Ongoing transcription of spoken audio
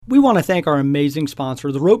We want to thank our amazing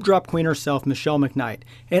sponsor, the Rope Drop Queen herself, Michelle McKnight.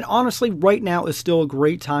 And honestly, right now is still a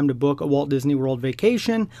great time to book a Walt Disney World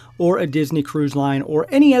vacation or a Disney Cruise Line or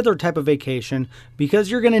any other type of vacation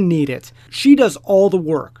because you're going to need it. She does all the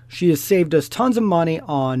work. She has saved us tons of money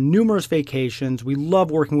on numerous vacations. We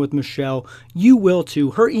love working with Michelle. You will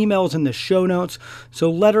too. Her email is in the show notes,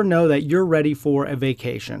 so let her know that you're ready for a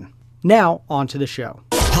vacation. Now, on to the show.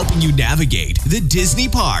 Helping you navigate the Disney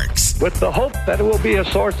parks. With the hope that it will be a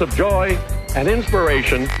source of joy and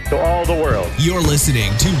inspiration to all the world. You're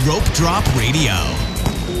listening to Rope Drop Radio.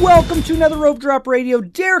 Welcome to another Rope Drop Radio.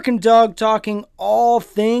 Derek and Doug talking all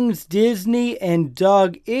things Disney. And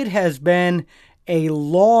Doug, it has been a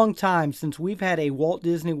long time since we've had a Walt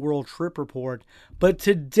Disney World trip report. But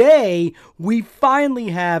today, we finally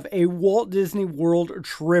have a Walt Disney World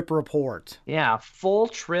trip report. Yeah, full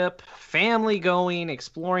trip, family going,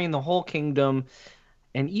 exploring the whole kingdom,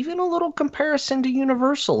 and even a little comparison to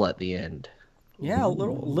Universal at the end. Yeah, a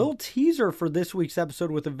little teaser for this week's episode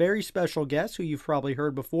with a very special guest who you've probably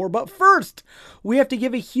heard before. But first, we have to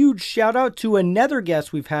give a huge shout out to another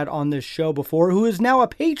guest we've had on this show before, who is now a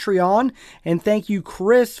Patreon. And thank you,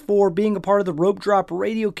 Chris, for being a part of the Rope Drop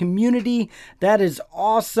Radio community. That is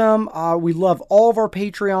awesome. We love all of our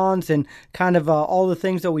Patreons and kind of all the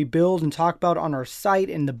things that we build and talk about on our site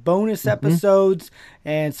and the bonus episodes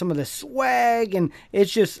and some of the swag. And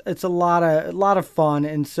it's a lot of fun.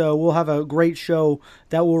 And so we'll have a great show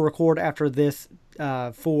that we'll record after this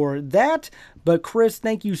for that. But Chris,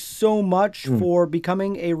 thank you so much for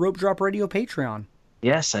becoming a Rope Drop Radio Patreon.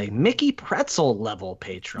 Yes, a Mickey Pretzel level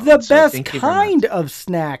Patreon. The best kind of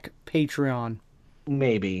snack Patreon.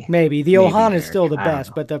 Maybe. The Ohana is still the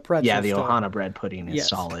best, but the pretzel. Yeah, the Ohana bread pudding is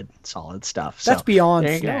solid stuff. That's beyond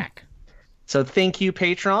snack. So thank you,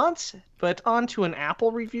 patrons. But on to an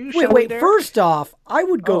Apple review. Wait. First off, I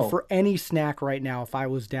would go for any snack right now if I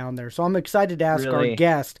was down there. So I'm excited to ask our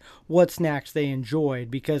guest what snacks they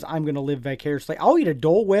enjoyed because I'm going to live vicariously. I'll eat a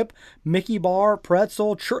Dole Whip, Mickey Bar,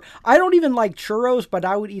 pretzel. I don't even like churros, but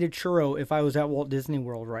I would eat a churro if I was at Walt Disney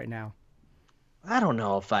World right now. I don't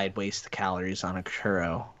know if I'd waste the calories on a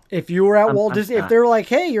churro. If you were at Walt Disney, if they're like,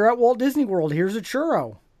 hey, you're at Walt Disney World, here's a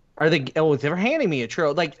churro. They're handing me a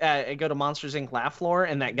churro. Like, I go to Monsters, Inc. Laugh Floor,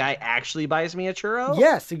 and that guy actually buys me a churro?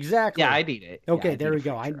 Yes, exactly. Yeah, I'd eat it. Okay, there we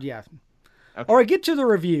go. Okay. All right, get to the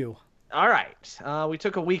review. All right. We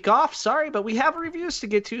took a week off. Sorry, but we have reviews to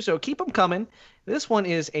get to, so keep them coming. This one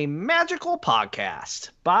is a magical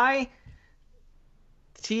podcast by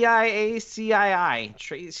TIACII.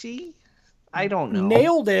 Tracy? I don't know.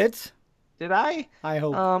 Nailed it. Did I? I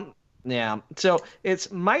hope. Yeah, so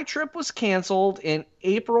it's my trip was canceled in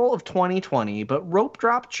April of 2020, but Rope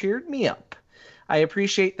Drop cheered me up. I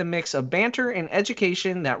appreciate the mix of banter and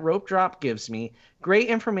education that Rope Drop gives me. Great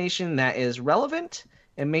information that is relevant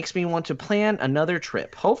and makes me want to plan another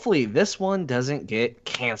trip. Hopefully this one doesn't get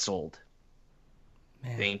canceled.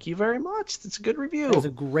 Man. Thank you very much. That's a good review. That's a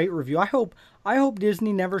great review. I hope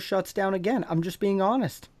Disney never shuts down again. I'm just being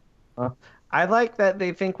honest. I like that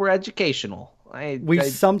they think we're educational. We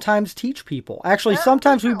sometimes teach people. Actually,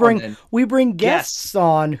 sometimes we bring guests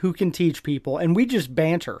on who can teach people, and we just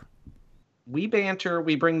banter. We banter.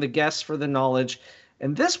 We bring the guests for the knowledge.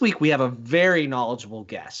 And this week we have a very knowledgeable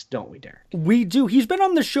guest, don't we, Derek? We do. He's been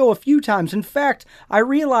on the show a few times. In fact, I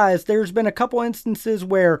realized there's been a couple instances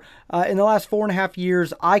where in the last 4.5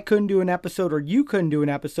 years, I couldn't do an episode or you couldn't do an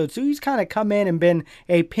episode. So he's kind of come in and been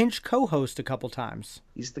a pinch co-host a couple times.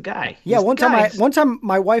 He's the guy. One time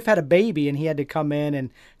my wife had a baby and he had to come in and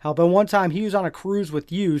help. And one time he was on a cruise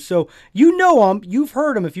with you. So you know him. You've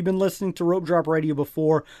heard him if you've been listening to Rope Drop Radio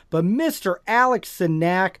before. But Mr. Alex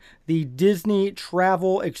Sinak, the Disney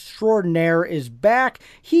travel extraordinaire, is back.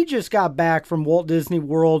 He just got back from Walt Disney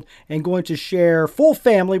World and going to share full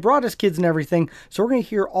family, brought his kids and everything. So we're going to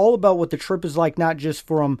hear all about what the trip is like, not just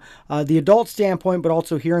from the adult standpoint, but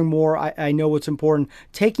also hearing more. I know what's important,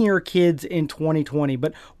 taking your kids in 2020.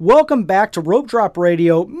 But welcome back to Rope Drop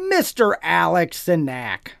Radio, Mr. Alex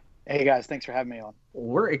Sinak. Hey guys, thanks for having me on.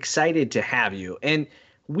 We're excited to have you. And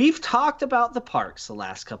we've talked about the parks the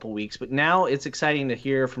last couple weeks, but now it's exciting to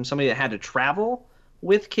hear from somebody that had to travel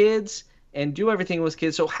with kids and do everything with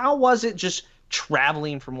kids. So how was it just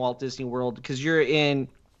traveling from Walt Disney World? Because you're in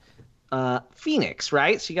Phoenix,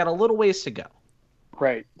 right? So you got a little ways to go.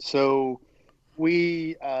 Right. So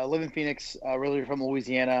we live in Phoenix, originally from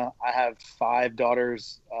Louisiana. I have 5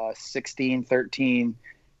 daughters, 16, 13,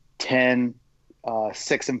 10,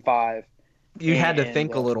 6, and 5. You had to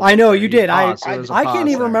think a little. I know you did. I can't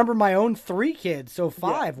even remember my own 3 kids. So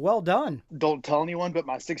 5. Yeah. Well done. Don't tell anyone, but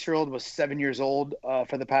my 6-year-old was 7 years old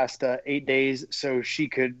for the past 8 days, so she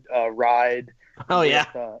could ride Oh yeah.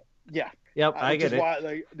 Yeah. Yep, I Which get is it. why,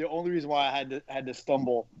 like, the only reason why I had to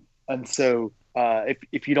stumble. And so,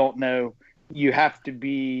 if you don't know, you have to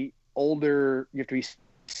be older. You have to be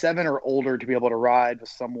 7 or older to be able to ride with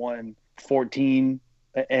someone 14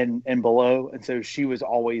 and below. And so she was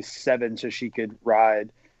always 7, so she could ride.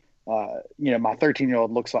 My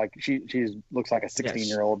 13-year-old looks like she's looks like a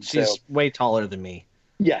 16-year-old. She's So way taller than me.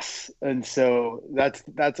 yes, and so that's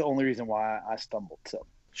the only reason why I stumbled. So.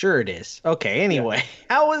 Sure it is. Okay, anyway.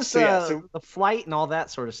 How was So the flight and all that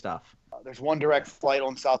sort of stuff? There's one direct flight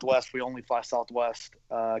on Southwest. We only fly Southwest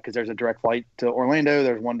because there's a direct flight to Orlando.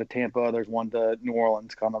 There's one to Tampa. There's one to New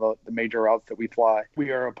Orleans, kind of the major routes that we fly.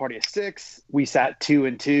 We are a party of 6. We sat 2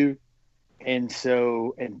 and 2, and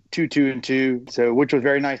 2 and 2. So which was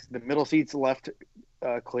very nice. The middle seats left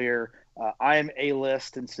clear. I am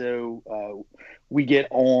A-list, and so we get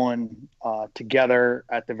on together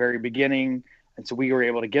at the very beginning. And so we were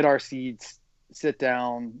able to get our seats, sit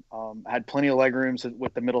down, had plenty of leg room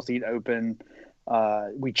with the middle seat open.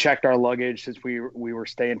 We checked our luggage since we were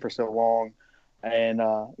staying for so long. And,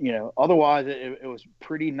 otherwise it was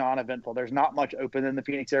pretty non-eventful. There's not much open in the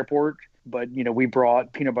Phoenix airport, but, we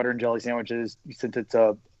brought peanut butter and jelly sandwiches since it's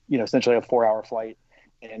essentially a 4-hour flight.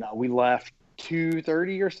 And we left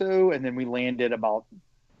 2:30 or so, and then we landed about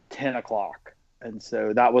 10 o'clock. And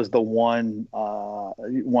so that was the one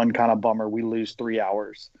kind of bummer. We lose 3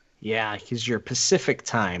 hours. Yeah, because you're Pacific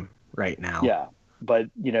time right now. Yeah, but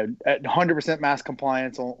at 100% mask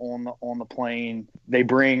compliance on the plane. They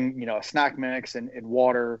bring a snack mix and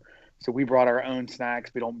water. So we brought our own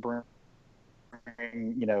snacks. We don't bring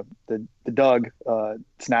the Doug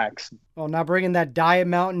snacks. Oh, not bringing that Diet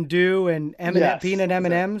Mountain Dew and peanut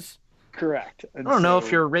M&Ms. Correct. And I don't know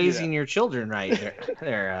if you're raising your children right.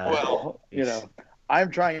 Well,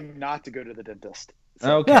 I'm trying not to go to the dentist.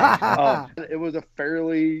 So, okay. It was a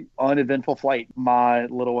fairly uneventful flight. My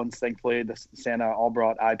little ones, thankfully, Santa all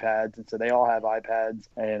brought iPads, and so they all have iPads,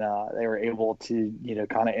 and they were able to,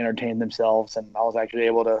 kind of entertain themselves. And I was actually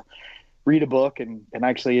able to read a book and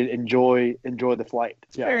actually enjoy the flight.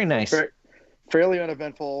 Yeah, very nice. Fairly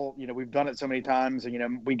uneventful. We've done it so many times,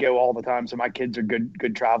 and we go all the time. So my kids are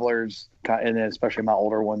good travelers, and then especially my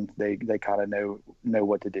older ones, they kind of know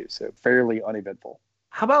what to do. So fairly uneventful.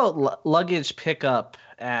 How about luggage pickup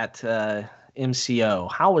at MCO?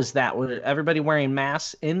 How was that? Was everybody wearing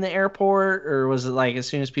masks in the airport, or was it like as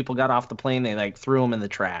soon as people got off the plane, they threw them in the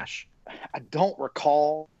trash? I don't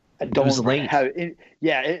recall. It was late.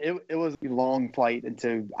 It was a long flight, and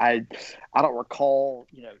so I don't recall.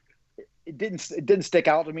 It didn't stick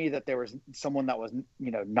out to me that there was someone that was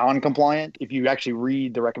non-compliant. If you actually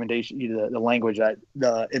read the recommendation, the language that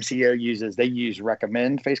the MCO uses, they use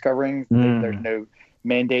recommend face coverings. There's no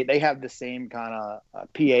mandate. They have the same kind of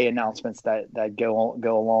PA announcements that go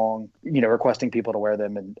along, requesting people to wear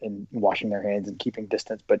them and washing their hands and keeping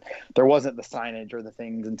distance. But there wasn't the signage or the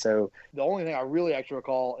things, and so the only thing I really actually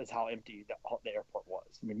recall is how empty the airport was.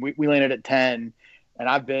 I mean, we landed at 10. And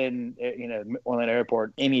I've been, Orlando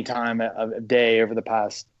Airport any time of day over the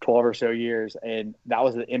past 12 or so years, and that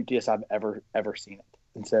was the emptiest I've ever seen it.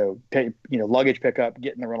 And so, luggage pickup,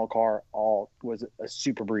 getting the rental car, all was a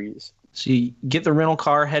super breeze. So you get the rental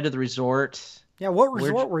car, head to the resort. Yeah, what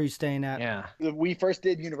resort were you staying at? Yeah, we first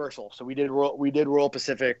did Universal, so we did Royal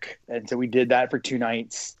Pacific, and so we did that for 2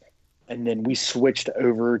 nights, and then we switched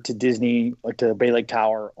over to Disney, to Bay Lake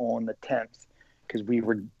Tower on the 10th. Because we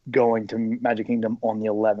were going to Magic Kingdom on the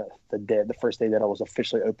 11th, the first day that I was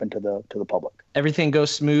officially open to the public. Everything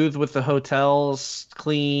goes smooth with the hotels,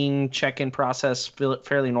 clean check-in process,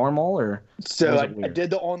 fairly normal, or? So I did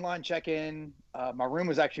the online check-in. My room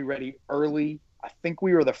was actually ready early. I think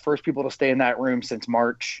we were the first people to stay in that room since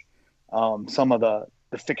March. Some of the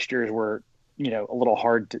fixtures were, a little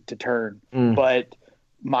hard to turn, but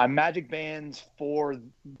my Magic Bands for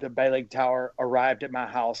the Bay Lake Tower arrived at my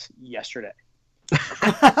house yesterday.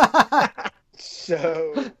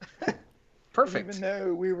 So perfect. Even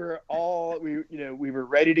though we were we were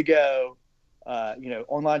ready to go,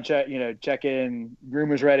 online check in, room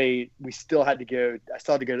was ready. I still had to go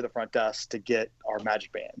to the front desk to get our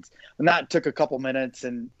Magic Bands, and that took a couple minutes.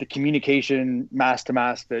 And the communication mask to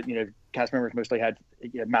mask, that cast members mostly had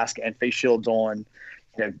mask and face shields on.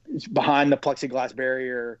 Behind the plexiglass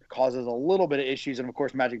barrier causes a little bit of issues, and of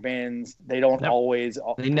course, Magic Bands they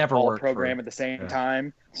never all program at the same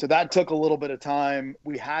time. So that took a little bit of time.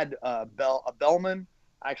 We had a bellman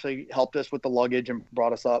actually helped us with the luggage and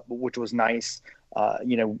brought us up, which was nice.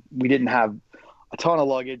 We didn't have a ton of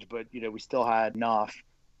luggage, but we still had enough.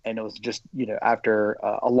 And it was just after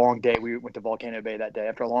a long day, we went to Volcano Bay that day.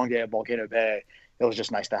 After a long day at Volcano Bay, it was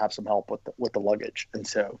just nice to have some help with the luggage. And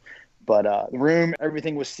so But the room,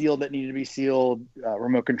 everything was sealed that needed to be sealed,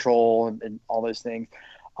 remote control and all those things.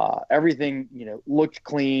 Everything, looked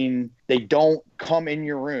clean. They don't come in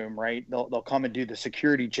your room, right? They'll come and do the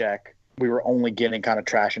security check. We were only getting kind of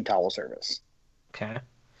trash and towel service. Okay.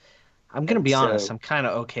 I'm going to be honest. I'm kind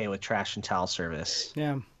of okay with trash and towel service.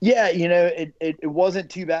 Yeah. Yeah, it wasn't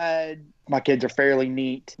too bad. My kids are fairly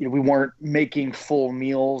neat. We weren't making full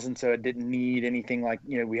meals, and so it didn't need anything like,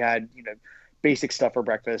 we had, basic stuff for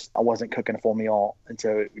breakfast. I wasn't cooking a full meal, and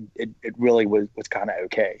so it really was kind of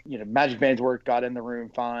okay. Magic Bands worked, got in the room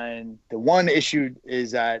fine. The one issue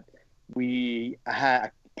is that we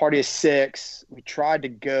had a party of 6. We tried to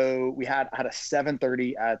go. We had a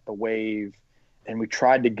 7:30 at the Wave, and we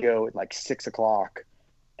tried to go at like 6 o'clock.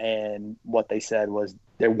 And what they said was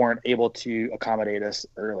they weren't able to accommodate us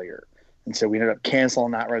earlier. And so we ended up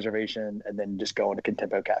canceling that reservation and then just going to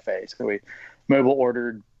Contempo Cafe. So we mobile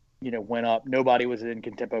ordered, went up. Nobody was in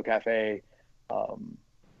Contempo Cafe. So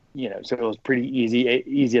it was pretty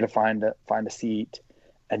easy to find a seat.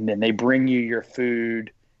 And then they bring you your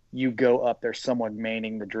food. You go up. There's someone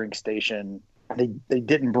manning the drink station. They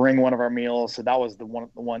didn't bring one of our meals, so that was the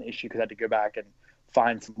one issue because I had to go back and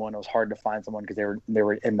find someone. It was hard to find someone because they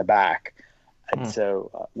were in the back. And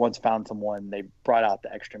so once found someone, they brought out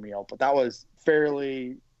the extra meal. But that was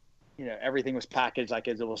fairly, everything was packaged like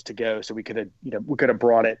as it was to go. So we could have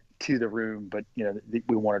brought it to the room, but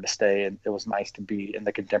we wanted to stay, and it was nice to be in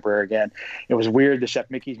the Contemporary again. It was weird. The Chef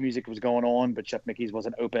Mickey's music was going on, but Chef Mickey's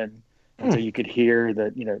wasn't open, and so you could hear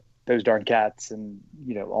the those darn cats and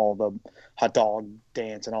all the hot dog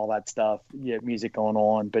dance and all that stuff. Music going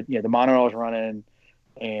on, but the monorail was running.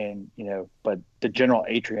 And but the general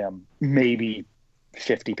atrium, maybe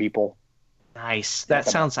 50 people. Nice. That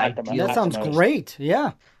sounds ideal. That sounds great.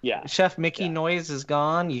 Yeah. Chef Mickey noise is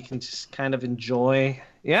gone. You can just kind of enjoy.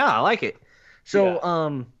 Yeah, I like it.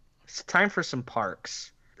 So it's time for some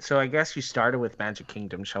parks. So I guess you started with Magic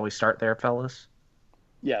Kingdom. Shall we start there, fellas?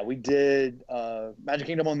 Yeah, we did Magic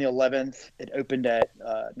Kingdom on the 11th. It opened at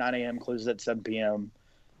 9 a.m., closes at 7 p.m.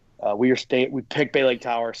 We picked Bay Lake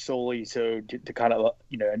Tower solely to kind of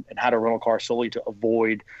and had a rental car solely to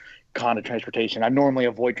avoid kind of transportation. I normally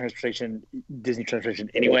avoid Disney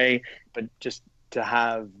transportation anyway, but just to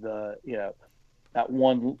have the that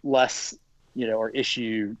one less or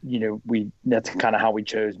issue, that's kind of how we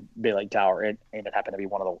chose Bay Lake Tower, and it happened to be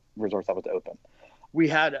one of the resorts that was open. We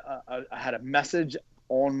had I had a message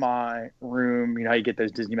on my room. How you get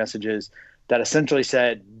those Disney messages that essentially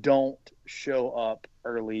said, "Don't show up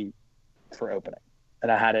early for opening."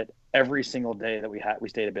 And I had it every single day that we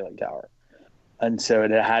stayed at Bay Lake Tower. And so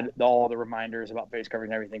it had all the reminders about face covering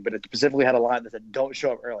and everything, but it specifically had a line that said, "Don't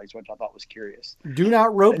show up early," which I thought was curious. Do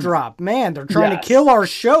not rope drop. Man, they're trying to kill our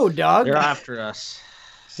show, Doug. They're after us.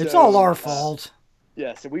 It's all our fault.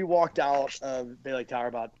 So we walked out of Bay Lake Tower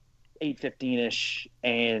about 8:15-ish,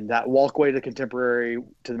 and that walkway to the Contemporary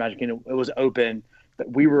to the Magic Kingdom, it was open, but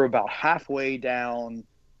we were about halfway down.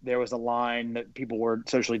 There was a line that people were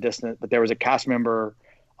socially distant, but there was a cast member.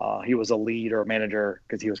 He was a lead or a manager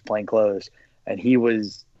because he was plain clothes, and he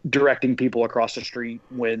was directing people across the street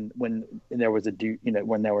when there was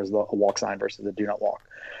a walk sign versus a do not walk.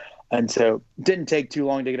 And so it didn't take too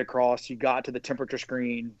long to get across. You got to the temperature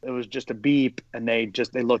screen. It was just a beep, and they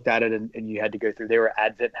looked at it, and you had to go through. They were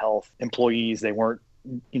Advent Health employees. They weren't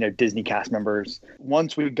Disney cast members.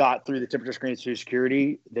 Once we got through the temperature screens through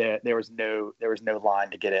security, there was no line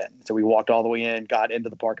to get in. So we walked all the way in, got into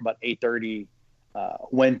the park about 8:30,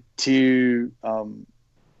 went to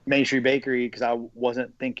Main Street Bakery because I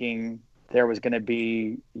wasn't thinking there was going to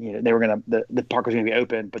be, the park was going to be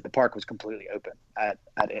open, but the park was completely open at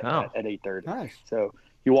 8:30. Nice. So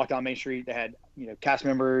you walked down Main Street, they had, cast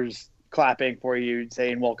members clapping for you,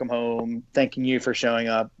 saying welcome home, thanking you for showing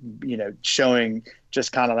up, showing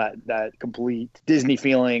just kind of that complete Disney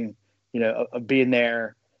feeling, of being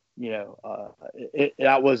there.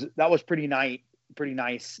 That was pretty nice,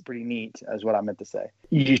 pretty neat, is what I meant to say.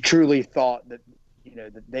 You truly thought that,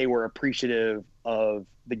 that they were appreciative of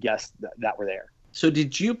the guests that were there. So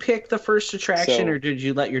did you pick the first attraction, or did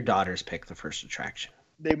you let your daughters pick the first attraction?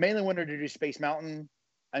 They mainly wanted to do Space Mountain,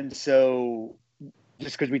 and so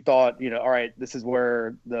just because we thought, all right, this is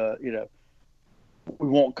where we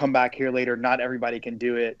won't come back here later. Not everybody can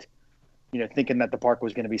do it, thinking that the park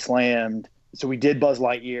was going to be slammed. So we did Buzz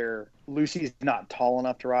Lightyear. Lucy's not tall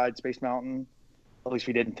enough to ride Space Mountain. At least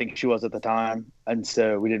we didn't think she was at the time. And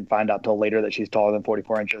so we didn't find out till later that she's taller than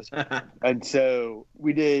 44 inches. And so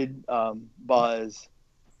we did Buzz.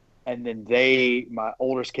 And then my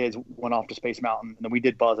oldest kids went off to Space Mountain. And then we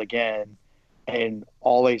did Buzz again. And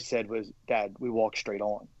all they said was, "Dad, we walked straight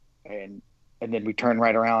on." And and then we turn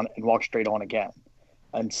right around and walk straight on again.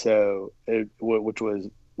 And so, which was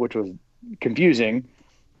confusing.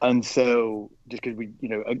 And so, just because we,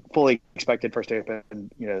 fully expected First to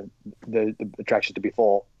open, the attractions to be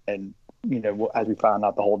full, and as we found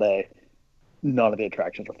out the whole day, none of the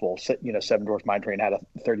attractions were full. So, Seven Dwarfs Mine Train had a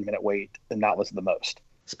 30-minute wait, and that was the most.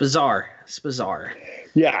 It's bizarre. It's bizarre.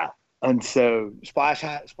 Yeah, and so Splash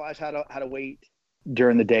had a wait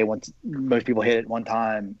during the day. Once most people hit it one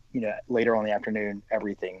time, later on in the afternoon,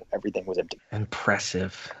 everything was empty.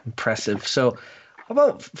 Impressive. So, how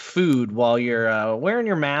about food while you're wearing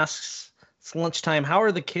your masks? It's lunchtime. How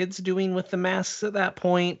are the kids doing with the masks at that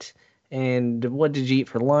point? And what did you eat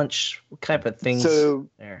for lunch? What type of things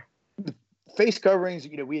there? Face coverings,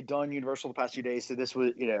 we had done Universal the past few days. So this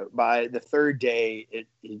was, by the third day, it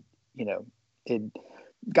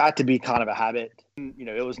got to be kind of a habit.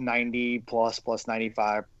 It was 90 plus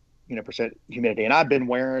 95, percent humidity. And I'd been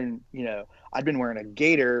wearing a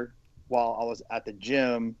gaiter while I was at the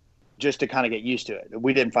gym just to kind of get used to it.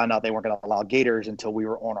 We didn't find out they weren't going to allow gaiters until we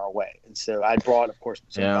were on our way. And so I brought, of course,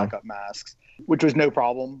 some backup masks, which was no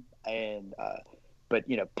problem. And, but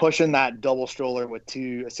pushing that double stroller with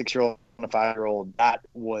a 6-year-old and a 5-year-old, that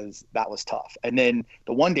was tough. And then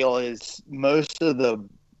the one deal is most of the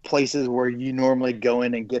places where you normally go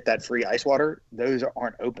in and get that free ice water, those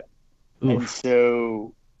aren't open. Oof. And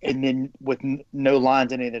so, and then with no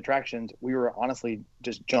lines in any of the attractions, we were honestly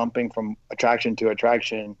just jumping from attraction to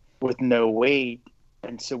attraction with no wait.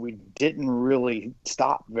 And so we didn't really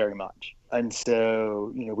stop very much. And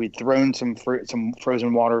so, we'd thrown some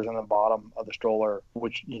frozen waters on the bottom of the stroller,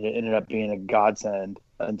 which ended up being a godsend.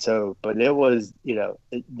 And so, but it was,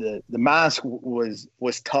 the mask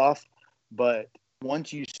was tough, but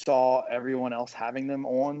once you saw everyone else having them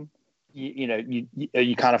on,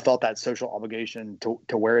 you kind of felt that social obligation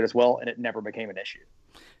to wear it as well, and it never became an issue.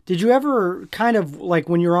 Did you ever kind of, like,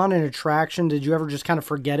 when you're on an attraction, did you ever just kind of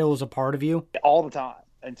forget it was a part of you? All the time.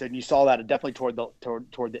 And so you saw that definitely toward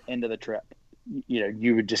the end of the trip.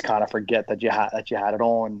 You would just kind of forget that you had it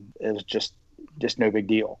on. It was just no big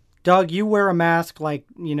deal. Doug, you wear a mask like,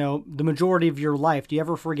 the majority of your life. Do you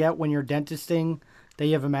ever forget when you're dentisting that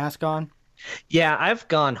you have a mask on? Yeah, I've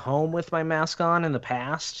gone home with my mask on in the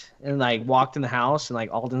past and walked in the house and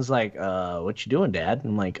Alden's like, what you doing, Dad?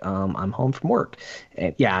 And I'm like, I'm home from work.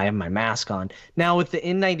 And yeah, I have my mask on. Now with the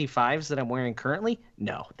N95s that I'm wearing currently,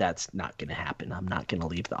 no, that's not going to happen. I'm not going to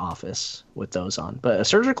leave the office with those on. But a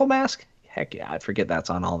surgical mask, heck yeah, I forget that's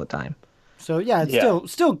on all the time. So yeah,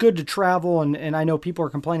 it's still good to travel, and I know people are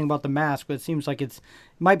complaining about the mask, but it seems like it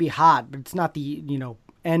might be hot, but it's not the,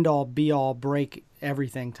 end all be all break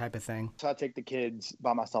everything type of thing. So I take the kids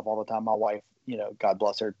by myself all the time. My wife, God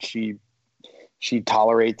bless her, she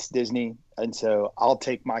tolerates Disney, and so I'll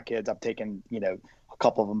take my kids. I've taken a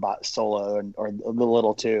couple of them by solo or a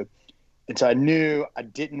little too, and so I knew I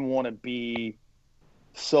didn't want to be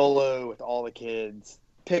solo with all the kids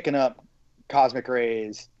picking up Cosmic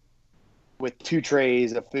Rays with 2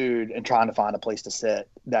 trays of food and trying to find a place to sit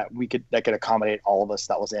that could accommodate all of us.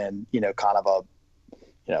 That was in kind of a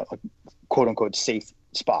quote unquote safe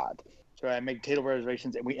spot. So I made table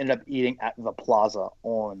reservations, and we ended up eating at the Plaza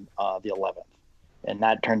on the 11th, and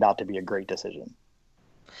that turned out to be a great decision.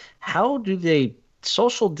 How do they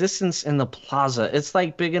social distance in the Plaza? It's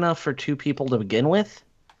big enough for 2 people to begin with.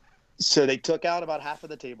 So they took out about half of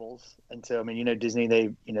the tables, and so Disney,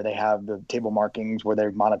 they have the table markings where they've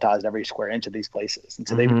monetized every square inch of these places, and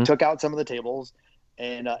so they took out some of the tables,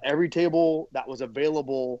 and every table that was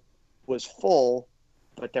available was full.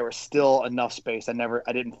 But there was still enough space. I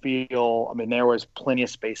didn't feel, there was plenty of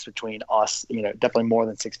space between us, definitely more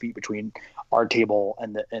than 6 feet between our table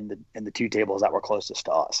and the 2 tables that were closest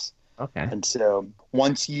to us. Okay. And so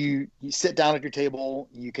once you sit down at your table,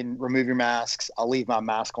 you can remove your masks. I'll leave my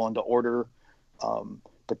mask on to order.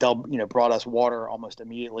 But they'll, brought us water almost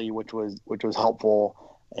immediately, which was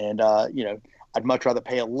helpful. And, I'd much rather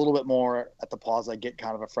pay a little bit more at the Plaza, get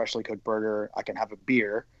kind of a freshly cooked burger. I can have a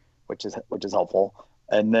beer, which is helpful.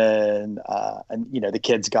 And then, the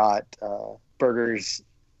kids got burgers,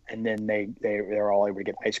 and then they were all able to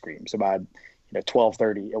get ice cream. So by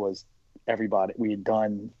 12:30, it was everybody. We had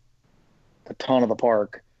done a ton of the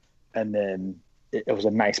park, and then it was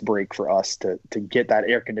a nice break for us to get that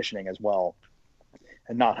air conditioning as well,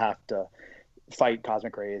 and not have to fight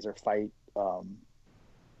Cosmic Rays or fight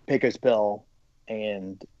Pecos Bill,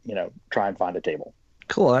 and try and find a table.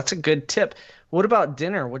 Cool, that's a good tip. What about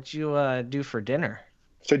dinner? What'd you do for dinner?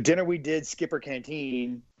 So dinner, we did Skipper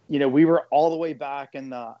Canteen. We were all the way back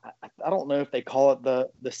in the, I don't know if they call it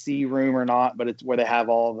the C room or not, but it's where they have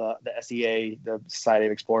all the SEA, the Society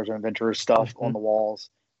of Explorers and Adventurers stuff on the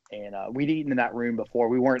walls. and we'd eaten in that room before.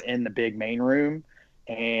 We weren't in the big main room,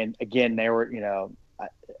 and again, they were, I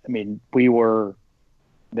mean, they were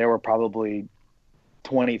probably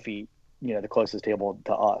 20 feet, the closest table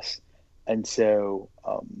to us, and so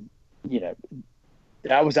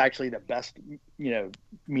that was actually the best,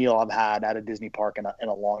 meal I've had at a Disney park in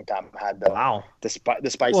a long time. I had the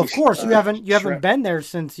spicy. Well, of course, you haven't shrimp. been there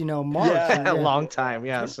since March. Yeah. A long time,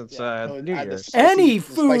 since New Year's. Any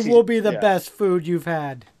food will be the best food you've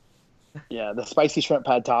had. Yeah, the spicy shrimp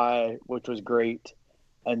pad thai, which was great,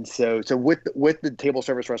 and so with the table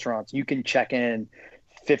service restaurants, you can check in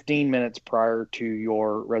 15 minutes prior to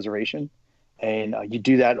your reservation, and you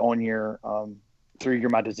do that on your through your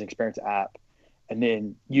My Disney Experience app. And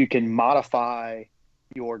then you can modify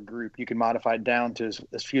your group. You can modify it down to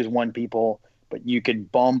as few as 1 people, but you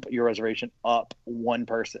could bump your reservation up 1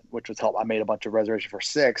 person, which was helpful. I made a bunch of reservations for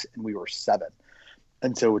 6, and we were 7,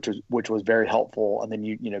 and so which was very helpful. And then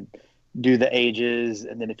you do the ages,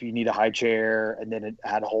 and then if you need a high chair, and then it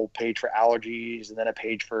had a whole page for allergies, and then a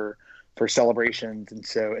page for celebrations,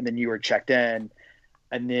 and then you were checked in,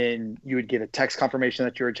 and then you would get a text confirmation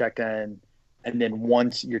that you were checked in. And then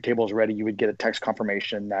once your table is ready, you would get a text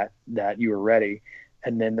confirmation that you were ready.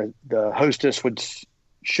 And then the hostess would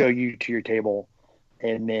show you to your table,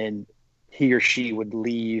 and then he or she would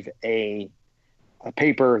leave a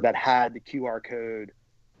paper that had the QR code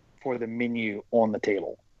for the menu on the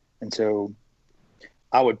table. And so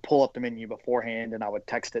I would pull up the menu beforehand, and I would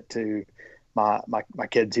text it to my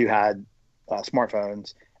kids who had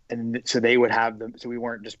smartphones. And so they would have them. So we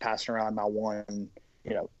weren't just passing around my one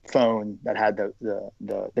phone that had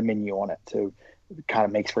the menu on it. So it kind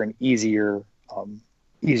of makes for an easier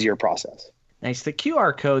process. Nice. The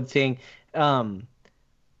QR code thing.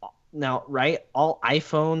 Now, right, all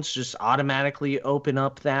iPhones just automatically open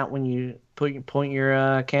up that when you point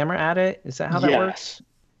your camera at it. Is that how that works?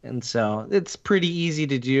 And so it's pretty easy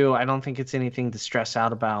to do. I don't think it's anything to stress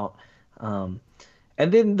out about. And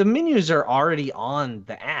then the menus are already on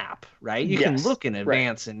the app, right? You can look in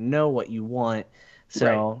advance and know what you want.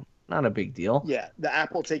 So not a big deal. Yeah, the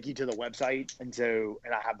app will take you to the website, and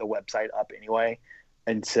I have the website up anyway,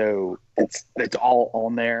 and so it's all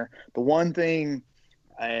on there. The one thing,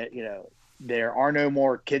 there are no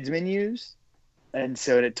more kids menus, and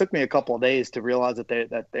so it took me a couple of days to realize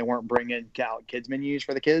that they weren't bringing out kids menus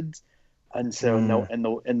for the kids, and so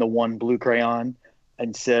in the one blue crayon,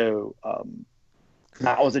 and so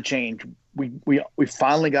that was a change. We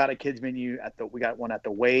finally got a kids menu we got one at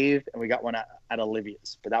the Wave, and we got one at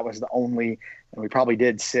Olivia's, but that was the only, and we probably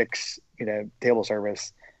did 6 table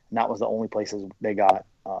service, and that was the only places they got.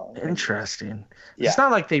 Interesting. Yeah. It's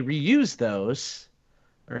not like they reuse those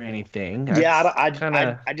or anything. I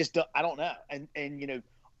just don't know, and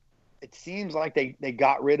it seems like they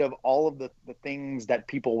got rid of all of the things that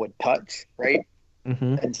people would touch, right?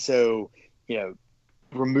 Mm-hmm. And so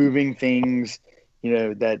removing things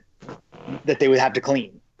that they would have to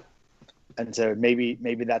clean. And so maybe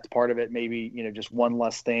that's part of it. Maybe, just one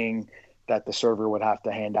less thing that the server would have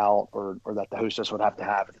to hand out or that the hostess would have to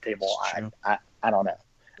have at the table. I don't know.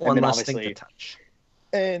 One less thing to touch.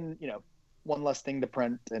 And, one less thing to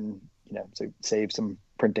print and, so save some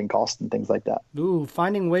printing costs and things like that. Ooh,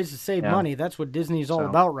 finding ways to save money. That's what Disney's all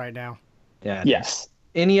about right now. Yeah. Yes.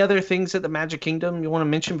 Any other things at the Magic Kingdom you want to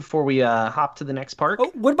mention before we hop to the next park?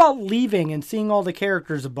 Oh, what about leaving and seeing all the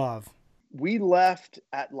characters above? We left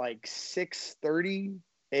at like 6:30,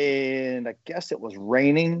 and I guess it was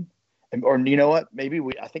raining. Or you know what?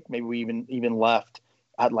 I think maybe we even left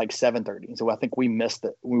at like 7:30. So I think we missed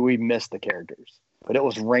it. We missed the characters. But it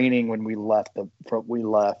was raining when we left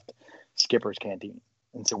Skipper's Canteen,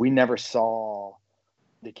 and so we never saw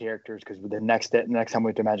the characters because the next time we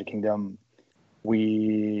went to Magic Kingdom.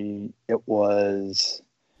 We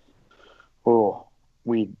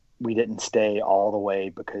didn't stay all the way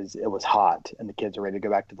because it was hot and the kids were ready to go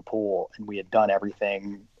back to the pool, and we had done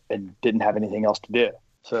everything and didn't have anything else to do.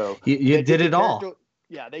 So you did it all.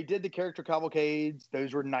 Yeah, they did the character cavalcades.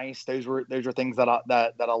 Those were nice. Those were things that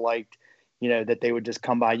I liked. That they would just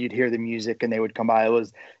come by. You'd hear the music and they would come by. It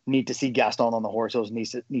was neat to see Gaston on the horse. It was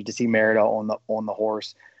neat to see Merida on the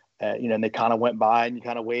horse. And they kind of went by and you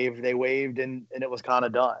kind of waved, they waved and it was kind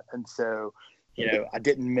of done. And so, I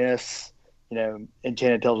didn't miss,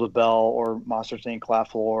 Enchanted Tales with Belle or Monsters Inc.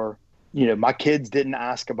 Laugh Floor. My kids didn't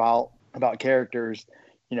ask about characters.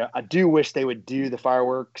 I do wish they would do the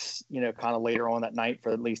fireworks, kind of later on that night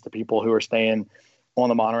for at least the people who are staying on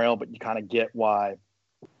the monorail, but you kind of get why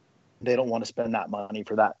they don't want to spend that money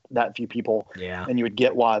for that few people. Yeah. And you would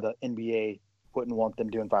get why the NBA wouldn't want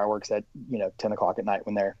them doing fireworks at, 10 o'clock at night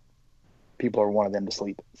when people are wanting them to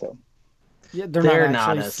sleep. So Yeah, they're They're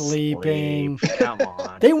not not actually sleeping. asleep. Come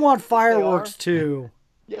on. They want fireworks too.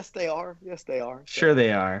 Yes, they are. Yes, they are. Sure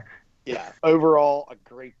they are. Yeah. Overall, a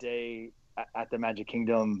great day at the Magic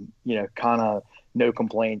Kingdom. Kind of no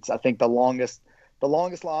complaints. I think the longest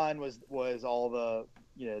line was all the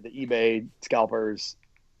the eBay scalpers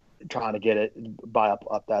trying to get it, buy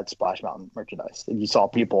up that Splash Mountain merchandise, and you saw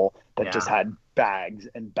people that just had bags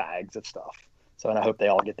and bags of stuff. So, and I hope they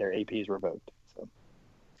all get their APs revoked. So.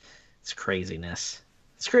 It's craziness.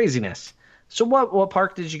 It's craziness. So what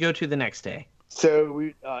park did you go to the next day? So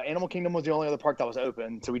we Animal Kingdom was the only other park that was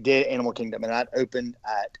open. So we did Animal Kingdom, and that opened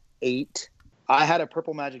at 8. I had a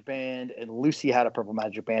purple magic band, and Lucy had a purple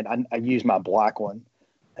magic band. I used my black one,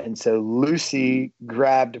 and so Lucy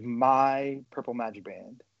grabbed my purple magic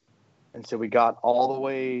band, and so we got all the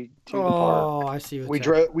way to the park. Oh, I see. We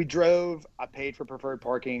drove. I paid for preferred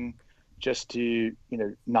parking, just to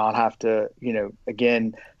not have to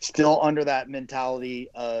again, still under that mentality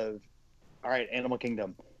of, all right, Animal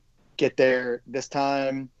Kingdom, get there this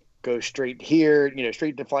time, go straight here,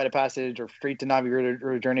 straight to Flight of Passage or straight to Navi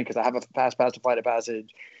River Journey because I have a fast pass to Flight of Passage,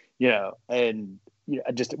 and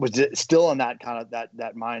I just was still in that kind of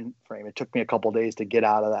that mind frame. It took me a couple of days to get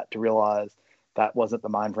out of that, to realize that wasn't the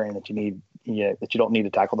mind frame that you need, that you don't need to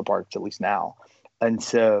tackle the parks, at least now. And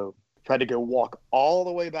so tried to go walk all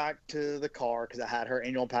the way back to the car because I had her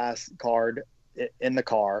annual pass card in the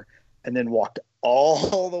car, and then walked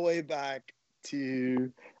all the way back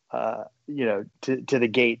to to the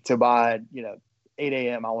gate. So by 8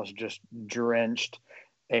 a.m. I was just drenched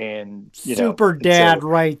and super dad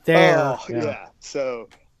right there. Oh yeah. So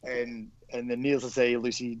and then needless to say,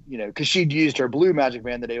 Lucy, because she'd used her blue magic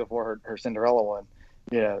band the day before her Cinderella one,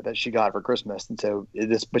 that she got for Christmas, and so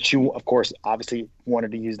but she of course obviously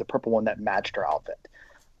wanted to use the purple one that matched her outfit,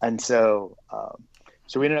 and so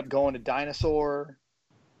we ended up going to Dinosaur,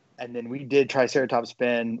 and then we did Triceratops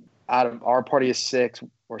Spin. Out of our party of 6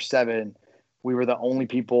 or 7, we were the only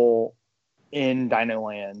people in Dino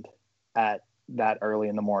Land at that early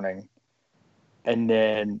in the morning, and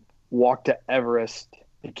then walked to Everest.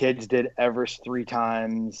 The kids did Everest 3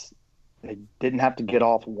 times. They didn't have to get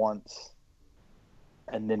off once.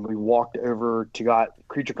 And then we walked over to got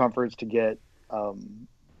Creature Comforts to get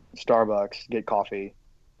Starbucks, get coffee.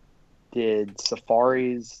 Did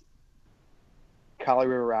safaris, Kali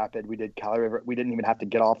River Rapid. We did Kali River. We didn't even have to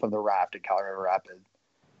get off of the raft at Kali River Rapid.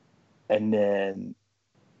 And then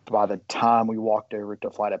by the time we walked over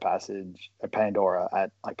to Flight of Passage at Pandora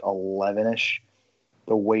at like 11-ish,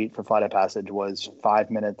 the wait for Flight of Passage was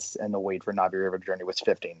 5 minutes, and the wait for Navi River Journey was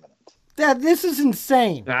 15 minutes. This is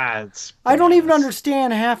insane. I don't even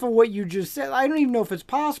understand half of what you just said. I don't even know if it's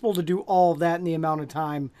possible to do all of that in the amount of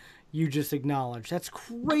time you just acknowledged. That's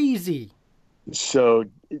crazy. So,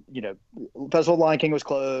 Festival of Lion King was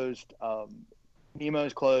closed.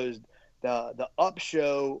 Nemo's closed. The Up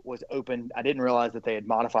Show was open. I didn't realize that they had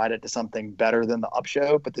modified it to something better than the Up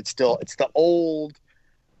Show, but it's the old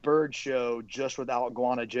bird show, just without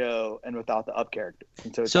Iguana Joe and without the Up characters.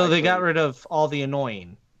 And so they got rid of all the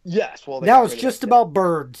annoying. Yes, well, that was just about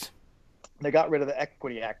birds. They got rid of the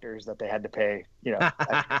equity actors that they had to pay.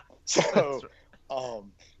 So,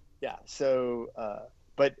 yeah. So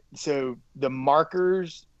the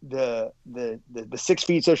markers, the 6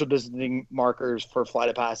 feet social distancing markers for Flight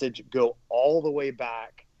of Passage go all the way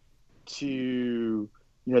back to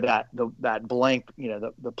that blank,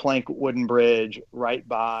 the plank wooden bridge right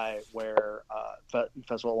by where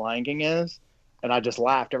Festival of Lion King is, and I just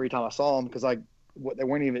laughed every time I saw them because they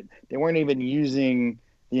weren't even using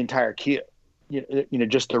the entire queue,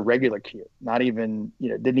 just the regular queue, not even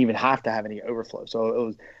didn't even have to have any overflow. So it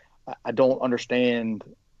was. I don't understand.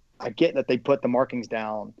 I get that they put the markings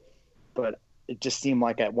down, but it just seemed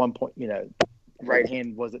like at one point, right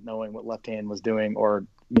hand wasn't knowing what left hand was doing, or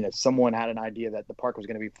someone had an idea that the park was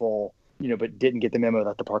going to be full, but didn't get the memo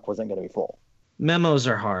that the park wasn't going to be full. Memos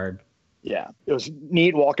are hard. Yeah, it was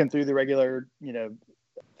neat walking through the regular,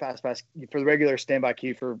 fast pass for the regular standby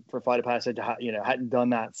queue for Flight of Passage. Hadn't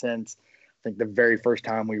done that since I think the very first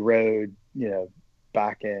time we rode,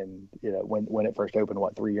 back in, when it first opened,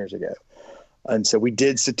 3 years ago. And so we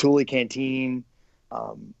did Satuli Canteen.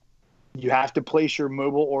 You have to place your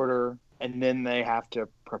mobile order, and then they have to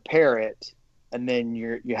prepare it, and then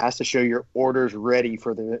you have to show your orders ready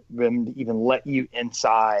for them to even let you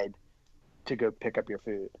inside to go pick up your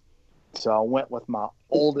food. So I went with my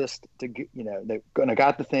oldest to get, I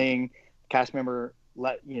got the thing. Cast member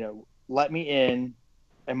let me in,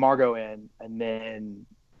 and Margot in, and then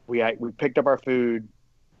we picked up our food.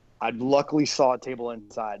 I luckily saw a table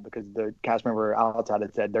inside because the cast member outside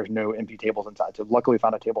had said there's no empty tables inside. So luckily we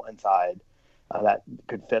found a table inside that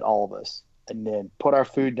could fit all of us. and then put our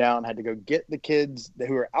food down. Had to go get the kids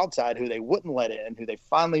who were outside, who they wouldn't let in, who they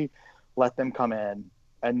finally let them come in.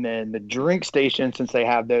 And then the drink station, since they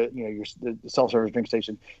have the self-service drink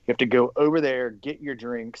station, you have to go over there, get your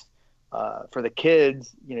drinks. For the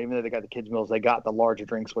kids, even though they got the kids meals, they got the larger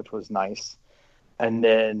drinks, which was nice. And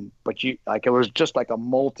then, it was just like a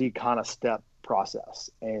multi kind of step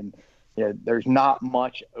process. And there's not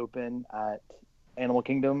much open at Animal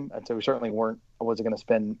Kingdom, and so we certainly I wasn't going to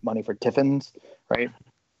spend money for Tiffin's, right?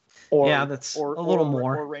 That's a little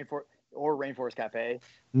more. Or Rainforest Cafe.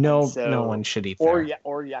 No one should eat there.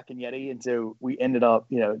 Or Yak and Yeti. And so we ended up,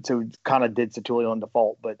 so we kind of did Satu'li on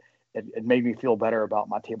default, but it made me feel better about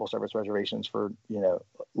my table service reservations for,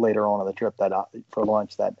 later on in the trip for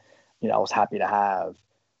lunch that, I was happy to have.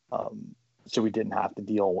 So we didn't have to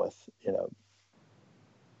deal with,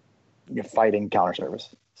 fighting counter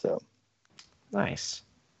service. So nice.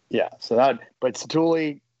 Yeah. But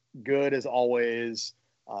Satu'li, good as always.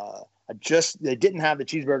 They didn't have the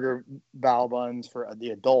cheeseburger bao buns for the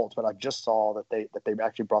adults, but I just saw that they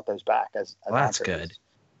actually brought those back as that's good.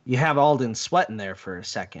 You have Alden sweating there for a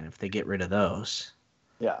second if they get rid of those.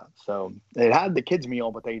 Yeah. So they had the kids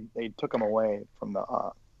meal, but they took them away from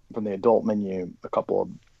the adult menu a couple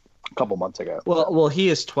months ago. Well, he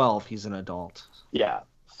is 12. He's an adult. Yeah.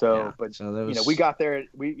 So, yeah, but so those... we got there.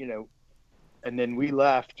 And then we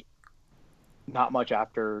left not much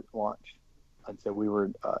after lunch. And so we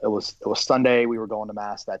were. It was Sunday. We were going to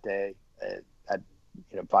mass that day at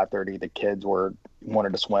 5:30. The kids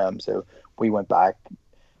wanted to swim, so we went back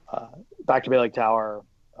to Bay Lake Tower.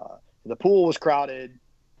 The pool was crowded,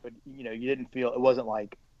 but you didn't feel it wasn't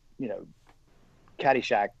like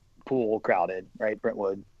Caddyshack pool crowded, right?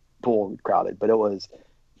 Brentwood pool crowded, but it was.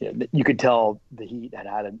 You could tell the heat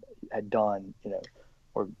had done.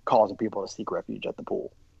 Or causing people to seek refuge at the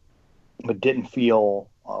pool, but didn't feel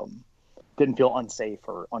unsafe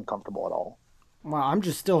or uncomfortable at all. Wow, I'm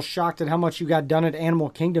just still shocked at how much you got done at Animal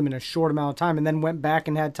Kingdom in a short amount of time, and then went back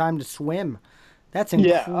and had time to swim. That's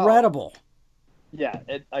incredible. Yeah,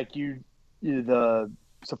 the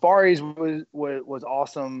safaris was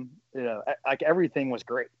awesome. Everything was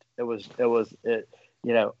great. It was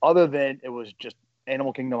other than it was just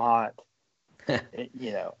Animal Kingdom hot.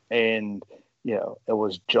 And. It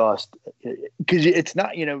was just because it's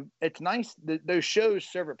not, it's nice. Those shows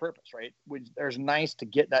serve a purpose, right? There's nice to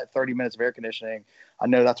get that 30 minutes of air conditioning. I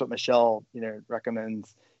know that's what Michelle,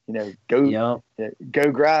 recommends, go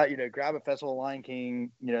grab a Festival of Lion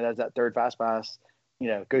King, that's that third Fast Pass,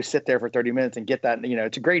 go sit there for 30 minutes and get that,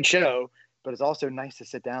 it's a great show, but it's also nice to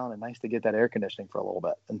sit down and nice to get that air conditioning for a little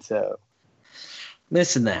bit. And so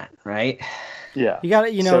missing that, right? Yeah. You got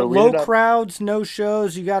to, low crowds, no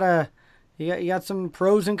shows. You got some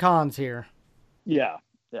pros and cons here. Yeah.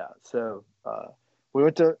 So we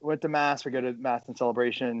went to mass. We go to mass and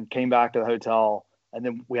celebration. Came back to the hotel, and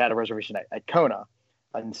then we had a reservation at Kona,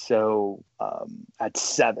 and so at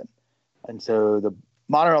 7, and so the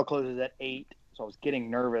monorail closes at 8. So I was getting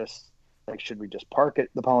nervous. Like, should we just park at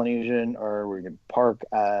the Polynesian, or are we gonna park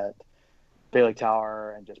at Bay Lake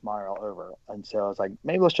Tower and just monorail over? And so I was like,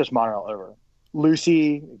 maybe let's just monorail over.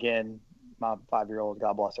 Lucy, again, my 5-year-old,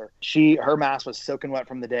 God bless her. Her mask was soaking wet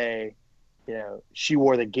from the day. She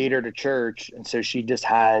wore the gaiter to church, and so she just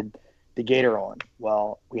had the gaiter on.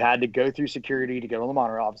 Well, we had to go through security to get on the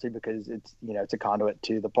monorail, obviously, because it's a conduit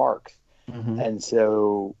to the parks. Mm-hmm. And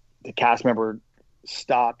so the cast member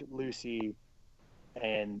stopped Lucy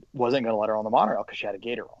and wasn't going to let her on the monorail because she had a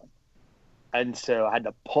gaiter on. And so I had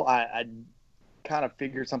to pull. I kind of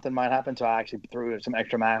figured something might happen, so I actually threw some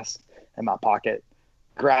extra masks in my pocket.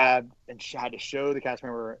 Grabbed, and she had to show the cast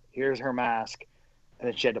member, here's her mask, and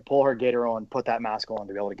then she had to pull her gaiter on, put that mask on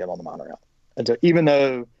to be able to get on the monorail. And so even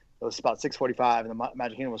though it was about 6:45 and the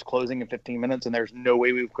Magic Kingdom was closing in 15 minutes and there's no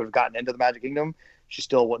way we could have gotten into the Magic Kingdom, she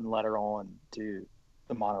still wouldn't let her on to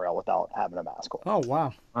the monorail without having a mask on. Oh,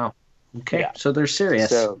 wow. Okay, yeah. So they're serious.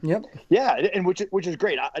 So, yep. Yeah, and which is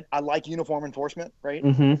great. I like uniform enforcement, right?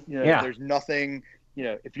 Mm-hmm. There's nothing...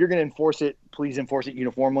 if you're going to enforce it, please enforce it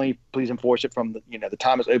uniformly. Please enforce it from the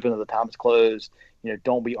time it's open to the time it's closed.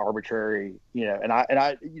 Don't be arbitrary. And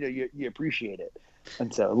I you appreciate it.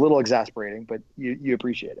 And so a little exasperating, but you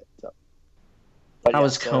appreciate it. So. How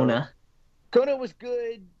was Kona? Kona was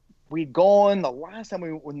good. We'd gone the last time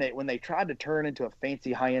when they tried to turn into a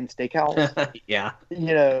fancy high-end steakhouse. Yeah.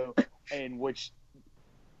 And which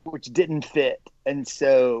didn't fit. And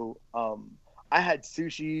so I had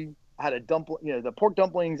sushi. I had a dumpling, the pork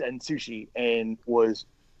dumplings and sushi, and was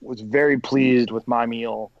very pleased with my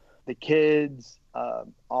meal. The kids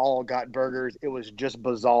all got burgers. It was just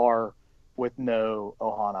bizarre with no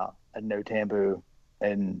ohana and no tambu,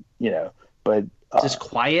 and but Just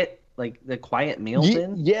quiet, like the quiet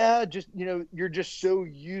Mealton. yeah, just you're just so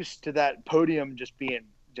used to that podium just being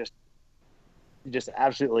just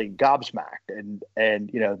absolutely gobsmacked, and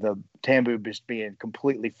the Tambu just being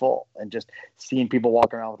completely full, and just seeing people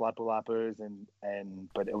walking around with Lapu Lapus,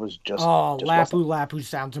 but it was just Lapu Lapu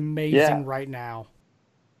sounds amazing right now.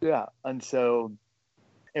 Yeah, and so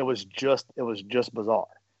it was just bizarre,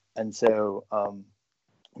 and so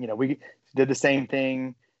we did the same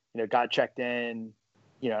thing, got checked in,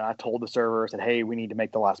 I told the server, said, hey, we need to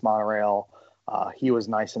make the last monorail. He was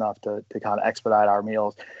nice enough to kind of expedite our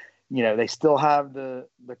meals. They still have the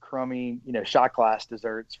crummy, shot glass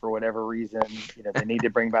desserts for whatever reason. They need to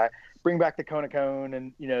bring back the Kona Cone,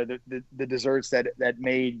 and the desserts that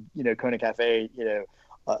made Kona Cafe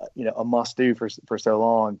a must do for so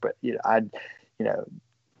long. But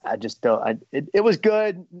I just don't. It was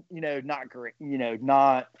good, not great,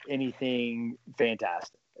 not anything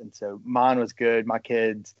fantastic. And so mine was good. My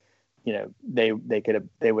kids, they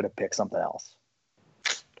would have picked something else.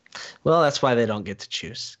 Well, that's why they don't get to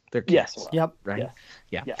choose. They're kids. Yes. Well, yep. Right.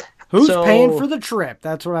 Yeah. Who's paying for the trip?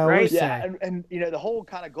 That's what I always say. Yeah, and the whole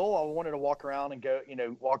kind of goal, I wanted to walk around and go,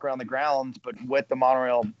 walk around the grounds, but with the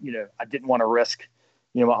monorail, I didn't want to risk.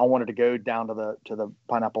 I wanted to go down to the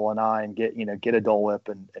Pineapple Lanai and get a Dole Whip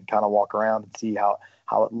and kind of walk around and see how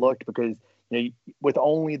it looked, because with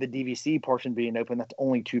only the DVC portion being open, that's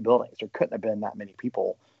only 2 buildings. There couldn't have been that many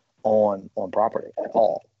people on property at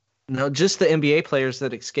all. No, just the NBA players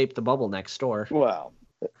that escaped the bubble next door. Wow.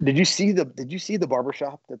 Did you see the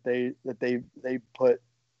barbershop that they put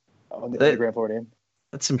on the Grand Floridian Inn?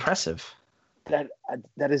 That's impressive. That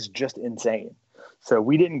is just insane. So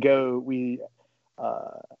we didn't go.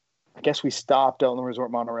 I guess we stopped on the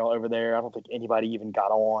Resort Monorail over there. I don't think anybody even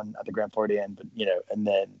got on at the Grand Floridian Inn, but and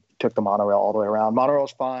then took the monorail all the way around.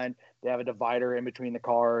 Monorail's fine. They have a divider in between the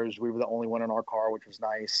cars. We were the only one in our car, which was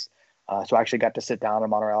nice. So I actually got to sit down on a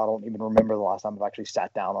monorail. I don't even remember the last time I've actually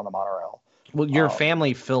sat down on a monorail. Well, your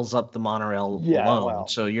family fills up the monorail alone,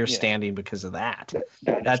 so you're standing because of that.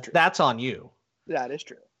 That's on you. That is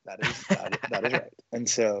true. That is right. And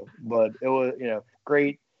so, but it was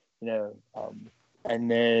great.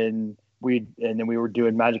 And then we were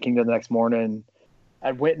doing Magic Kingdom the next morning.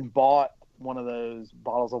 I went and bought one of those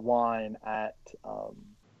bottles of wine at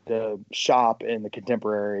the shop in the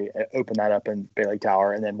Contemporary, opened that up in Bailey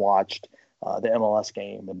Tower, and then watched the MLS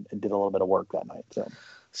game and did a little bit of work that night.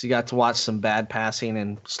 So you got to watch some bad passing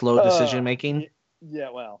and slow decision making. Yeah,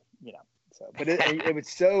 well, so but it was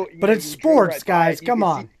so. But it's sports, guys. Come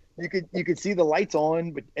on. You could see the lights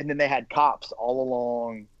on, and then they had cops all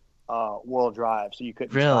along World Drive, so you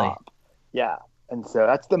couldn't stop. Yeah, and so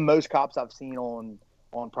that's the most cops I've seen on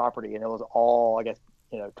property, and it was all, I guess,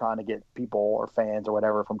 trying to get people or fans or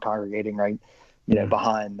whatever from congregating right,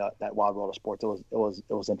 behind that Wild World of Sports. It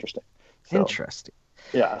was interesting. So, interesting.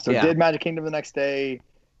 Yeah. So did Magic Kingdom the next day.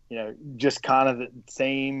 Just kind of the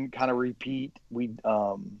same kind of repeat. We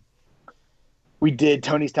did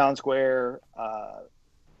Tony's Town Square.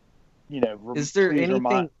 Is there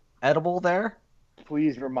anything edible there?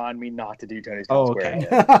 Please remind me not to do Tony's Town Square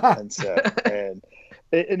again. And so,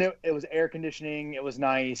 it was air conditioning. It was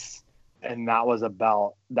nice, and that was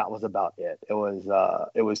about it. It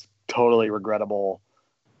was totally regrettable,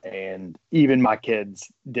 and even my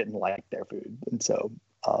kids didn't like their food, and so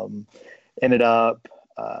ended up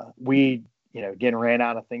we again ran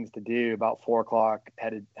out of things to do about 4:00.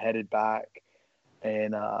 Headed back,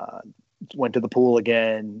 and went to the pool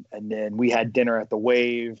again, and then we had dinner at the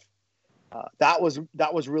Wave. That was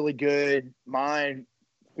really good. My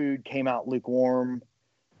food came out lukewarm,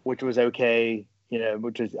 which was okay.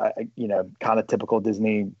 Which is kind of typical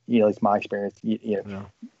Disney. At least my experience.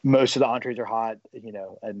 Most of the entrees are hot.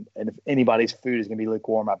 And if anybody's food is going to be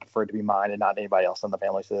lukewarm, I prefer it to be mine and not anybody else in the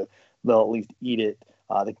family. So they'll at least eat it.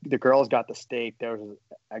 The girls got the steak. That was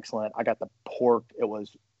excellent. I got the pork. It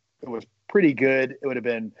was pretty good. It would have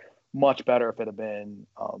been much better if it had been,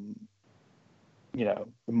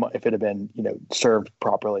 served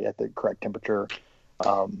properly at the correct temperature.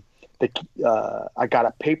 I got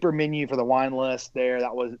a paper menu for the wine list there.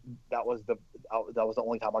 That was the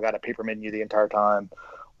only time I got a paper menu the entire time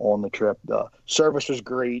on the trip. The service was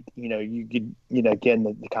great. You could, again,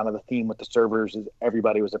 the kind of the theme with the servers is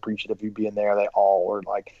everybody was appreciative of you being there. They all were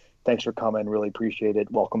like, thanks for coming. Really appreciate it.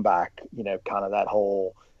 Welcome back. Kind of that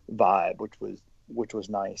whole vibe, which was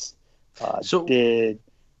nice. Go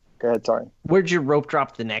ahead. Sorry. Where'd you rope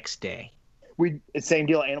drop the next day? Same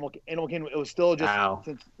deal. Animal Kingdom. It was still just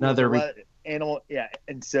another animal. Yeah.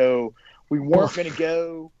 And so we weren't going to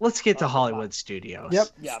go. Let's get to Hollywood Studios. Yep.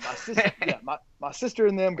 Yeah, my sister. My sister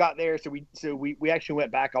and them got there, so we actually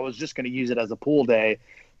went back. I was just going to use it as a pool day,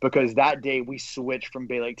 because that day we switched from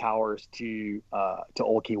Bay Lake Towers to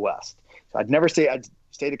Old Key West. So I'd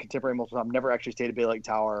stayed at Contemporary multiple times. Never actually stayed at Bay Lake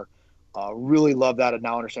Tower. Really love that, and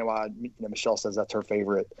now understand why Michelle says that's her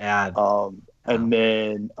favorite. Yeah. And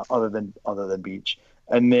then other than beach,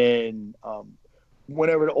 and then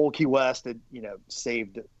went over to Old Key West and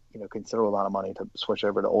saved considerable amount of money to switch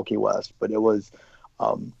over to Old Key West. But it was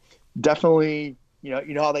definitely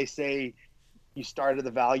how they say you start at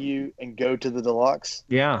the value and go to the deluxe.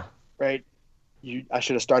 Yeah. Right. I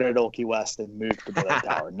should have started at Old Key West and moved to Bay Lake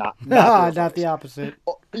Tower, not the opposite.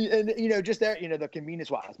 And just there, the convenience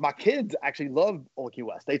wise, my kids actually loved Old Key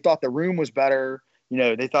West. They thought the room was better.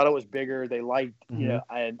 They thought it was bigger. They liked,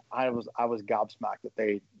 and I was gobsmacked that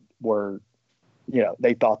they were,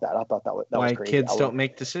 they thought that. I thought that was why crazy. Kids don't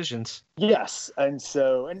make decisions. Yes, and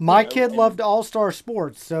my kid loved All-Star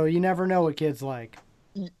Sports, so you never know what kids like.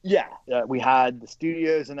 Yeah, we had the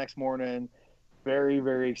studios the next morning. Very,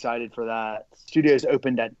 very excited for that. Studios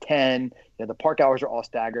opened at 10. The park hours are all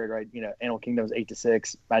staggered, right? Animal Kingdom's 8 to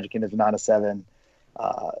 6, Magic Kingdom's 9 to 7.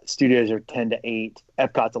 Studios are 10 to 8.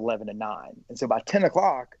 Epcot's 11 to 9. And so by 10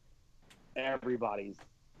 o'clock, everybody's,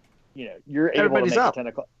 you're able to make up. a 10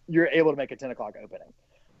 o'clock. You're able to make a 10 o'clock opening.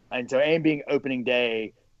 And so, and being opening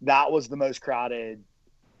day, that was the most crowded,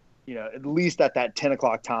 at least at that 10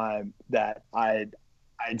 o'clock time that I'd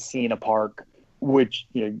seen a park. Which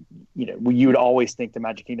you would always think the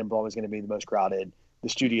Magic Kingdom was always going to be the most crowded. The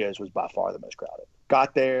Studios was by far the most crowded.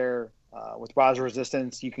 Got there with Rise of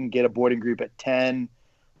Resistance. You can get a boarding group at 10,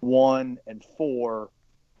 1, and 4.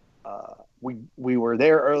 We were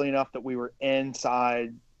there early enough that we were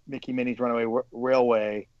inside Mickey Minnie's Runaway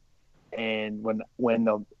Railway, and when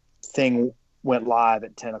the thing went live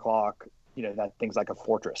at 10 o'clock, that thing's like a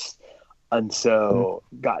fortress, and so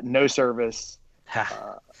got no service.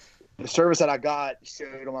 The service that I got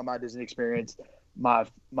showed on my Disney experience.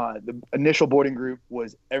 The initial boarding group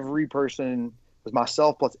was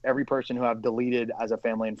myself plus every person who I've deleted as a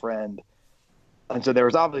family and friend, and so there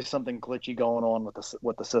was obviously something glitchy going on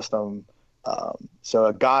with the system. So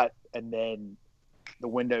it got, and then the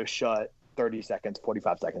window shut 30 seconds,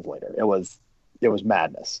 45 seconds later. It was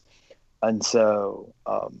madness, and so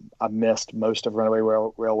I missed most of Runaway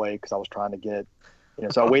Railway because I was trying to get.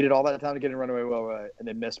 So I waited all that time to get in Runaway Railway and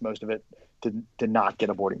then missed most of it to not get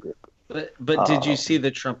a boarding group. But did you see the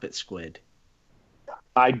Trumpet Squid?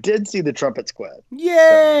 I did see the Trumpet Squid.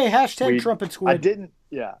 Yay! So Trumpet Squid. I didn't.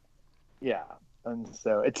 Yeah. And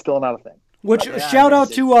so it's still not a thing. Which shout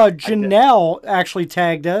out to Janelle actually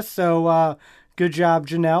tagged us. So good job,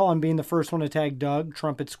 Janelle, on being the first one to tag Doug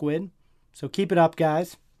Trumpet Squid. So keep it up,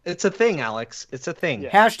 guys. It's a thing, Alex. It's a thing.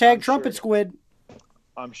 Yeah, Trumpet Squid.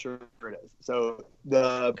 I'm sure it is. So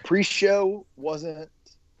the pre-show wasn't,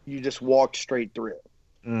 you just walked straight through.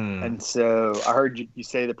 And so I heard you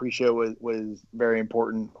say the pre-show was very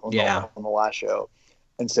important on the last show.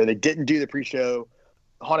 And so they didn't do the pre-show.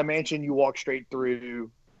 Haunted Mansion, you walk straight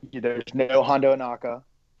through. There's no Hondo Ohnaka.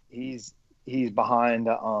 He's behind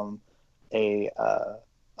a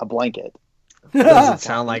blanket. Doesn't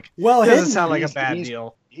sound like a bad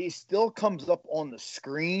deal. He still comes up on the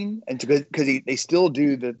screen, and because they still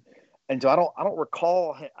do the, and so I don't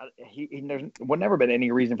recall there's never been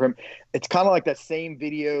any reason for him. It's kind of like that same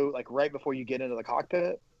video, like right before you get into the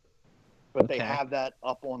cockpit, but they have that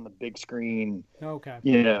up on the big screen. Okay,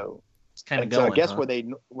 it's kind of going. So I guess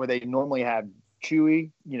where they normally have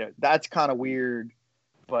Chewie, that's kind of weird,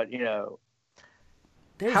 but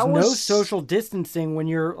there's no social distancing when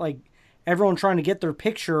you're like everyone trying to get their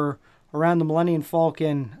picture around the Millennium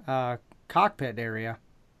Falcon cockpit area.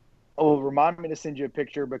 Oh, remind me to send you a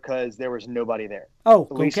picture because there was nobody there. Oh,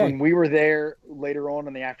 at least when we were there later on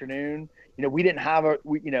in the afternoon, we didn't have I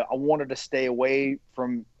wanted to stay away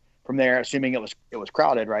from there, assuming it was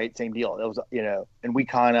crowded, right? Same deal. It was, and we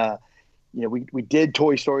kind of, we did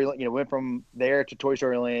Toy Story, went from there to Toy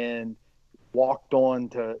Story Land, walked on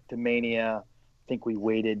to Mania. I think we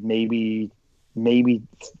waited maybe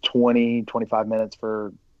 20, 25 minutes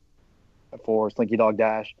for Slinky Dog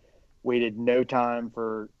Dash, waited no time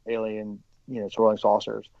for Alien, Swirling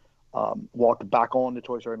Saucers, walked back on to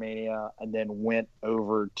Toy Story Mania, and then went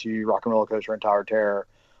over to Rock and Roller Coaster and Tower of Terror,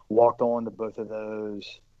 walked on to both of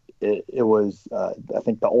those. It was, I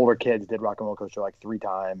think the older kids did Rock and Roller Coaster like 3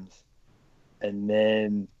 times. And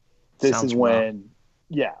then this is when,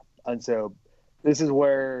 and so this is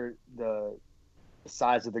where the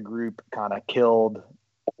size of the group kind of killed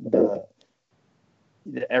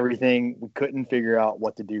everything. We couldn't figure out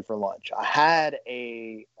what to do for lunch. I had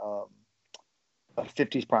a a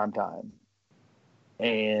 50s prime time.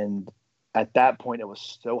 And at that point, it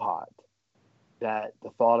was so hot that the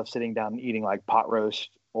thought of sitting down and eating like pot roast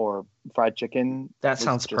or fried chicken. That was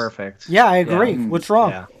sounds just- perfect. Yeah, I agree. Yeah. What's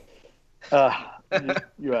wrong? Yeah.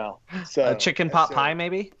 Well, so A chicken pot pie,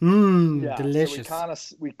 maybe? Yeah, Delicious.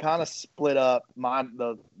 So we kind of split up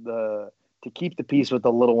the to keep the peace with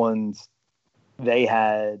the little ones. They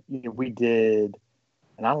had, we did,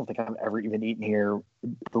 and I don't think I've ever even eaten here,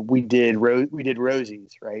 but we did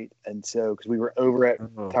Rosie's, right? And so because we were over at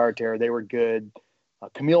Tower Terror, they were good.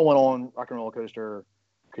 Camille went on Rock and Roller Coaster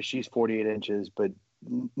because she's 48 inches, but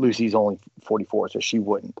Lucy's only 44, so she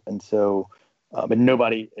wouldn't. And so, but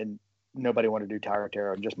nobody wanted to do Tower of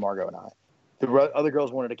Terror, just Margot and I. The other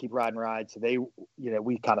girls wanted to keep riding rides, so they,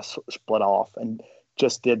 we kind of split off and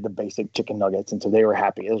just did the basic chicken nuggets, and so they were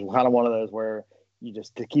happy. It was kind of one of those where you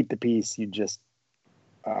just, to keep the peace, you just,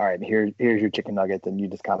 all right, here's your chicken nuggets, and you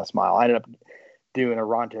just kind of smile. I ended up doing a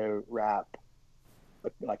Ronto wrap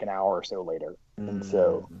like an hour or so later, and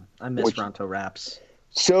so I miss Ronto wraps.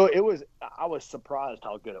 So I was surprised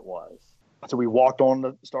how good it was. So we walked on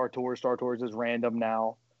the Star Tours. Star Tours is random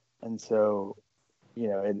now. And so,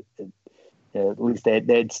 at least they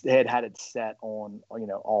had it set on,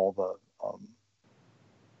 all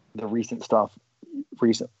the recent stuff,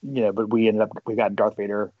 but we got Darth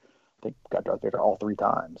Vader. I think we got Darth Vader all 3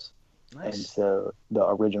 times. Nice. And so the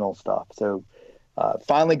original stuff. So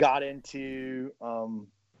finally got to,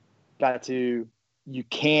 you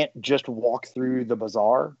can't just walk through the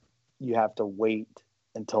bazaar. You have to wait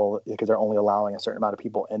because they're only allowing a certain amount of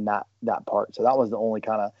people in that part. So that was the only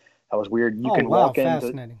that was weird. You can walk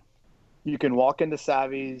fascinating. You can walk into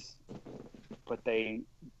Savvy's, but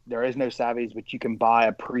there is no Savvy's, but you can buy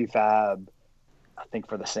a prefab, I think,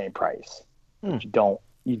 for the same price. But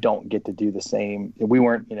you don't get to do the same. We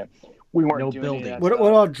weren't doing building. What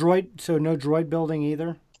about droid? So no droid building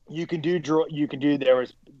either? You can do there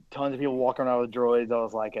was tons of people walking around with droids. I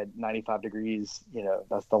was like at 95 degrees,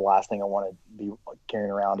 that's the last thing I want to be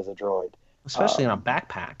carrying around as a droid. Especially in a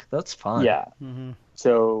backpack. That's fun. Yeah. Mm-hmm.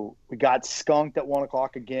 So we got skunked at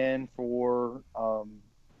 1:00 again for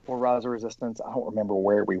Rise of Resistance. I don't remember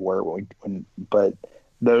where we were but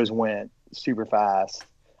those went super fast.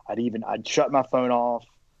 I'd shut my phone off,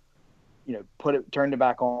 turned it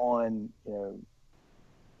back on,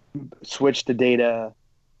 switched to data,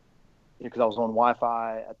 because I was on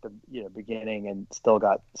Wi-Fi at the beginning and still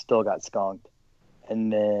got skunked.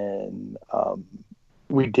 And then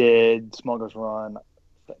we did Smuggler's Run,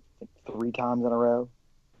 I think 3 times in a row.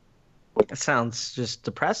 It sounds just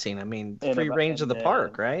depressing. I mean, free And range of the then-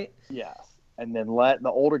 park, right? Yes. And then let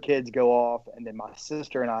the older kids go off, and then my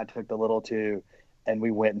sister and I took the little 2, and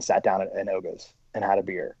we went and sat down at Oga's and had a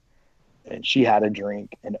beer. And she had a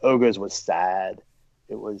drink, and Oga's was sad.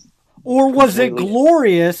 It was. Or was it completely-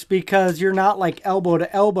 glorious because you're not like elbow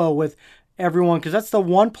to elbow with everyone? Because that's the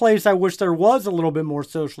one place I wish there was a little bit more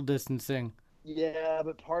social distancing. Yeah,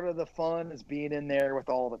 but part of the fun is being in there with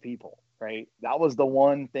all the people, right? That was the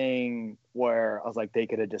one thing where I was like, they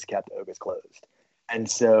could have just kept Oga's closed. And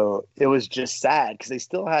so it was just sad because they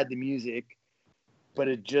still had the music, but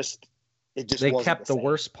it just They wasn't kept the same.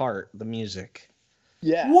 worst part, the music.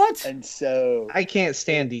 Yeah. What? And so I can't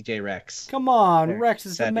stand DJ Rex. Come on, There, Rex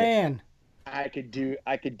is the said it. man. I could do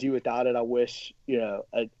without it. I wish,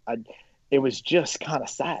 it was just kind of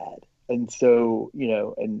sad. And so,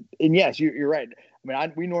 and yes, you're right. I mean,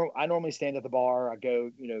 I normally stand at the bar. I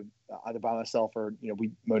go, either by myself or,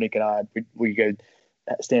 Monique and I, we go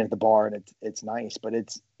stand at the bar, and it's nice, but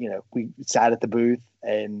it's, we sat at the booth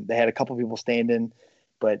and they had a couple people standing,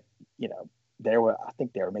 but, I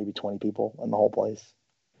think there were maybe 20 people in the whole place.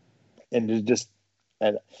 And it was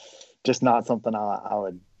just not something I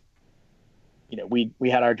would, we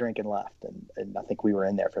had our drink and left, and I think we were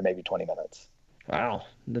in there for maybe 20 minutes. Wow.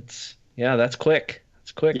 That's quick.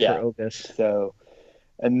 It's quick Yeah. for Otis. So,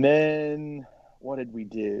 and then what did we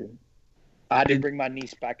do? I did bring my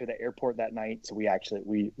niece back to the airport that night. So we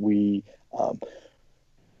actually, we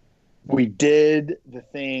did the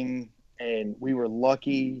thing, and we were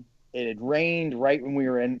lucky. It had rained right when we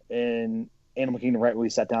were in Animal Kingdom, right when we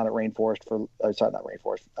sat down at Rainforest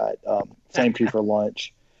Flame Tree for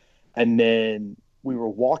lunch. And then we were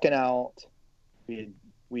walking out. We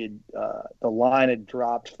had the line had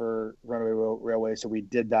dropped for Runaway Railway, so we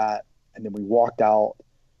did that, and then we walked out,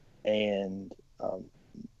 and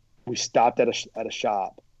we stopped at a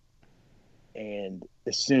shop. And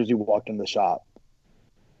as soon as we walked in the shop,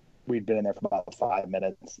 we'd been in there for about 5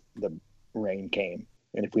 minutes. The rain came,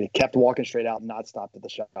 and if we had kept walking straight out and not stopped at the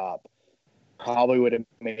shop, probably would have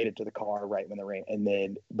made it to the car right when the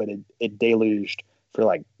rain. But it deluged for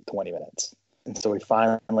like 20 minutes. And so we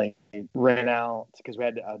finally ran out because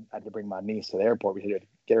I had to bring my niece to the airport. We had to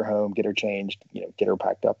get her home, get her changed, get her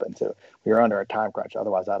packed up. And so we were under a time crunch.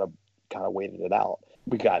 Otherwise, I'd have kind of waited it out.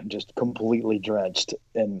 We got just completely drenched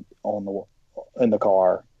in the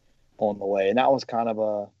car on the way. And that was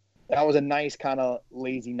a nice kind of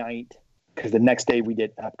lazy night because the next day we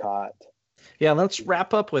did Epcot. Yeah, let's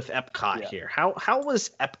wrap up with Epcot here. How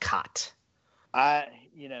was Epcot? I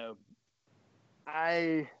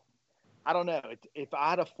don't know. If I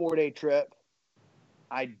had a 4-day trip,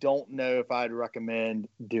 I don't know if I'd recommend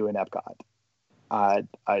doing Epcot. I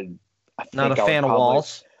think not a fan of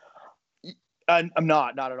walls. I'm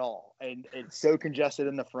not at all. And it's so congested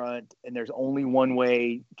in the front, and there's only one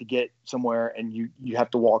way to get somewhere, and you have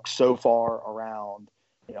to walk so far around.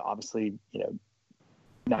 Obviously,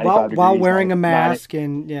 95 while degrees, wearing a mask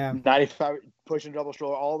 95 pushing double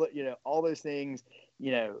stroller, all those things.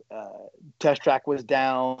 Test track was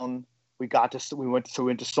down. We went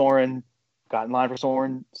to Soarin', got in line for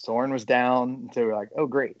Soarin'. Soarin' was down, so we're like, oh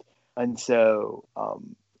great. And so, but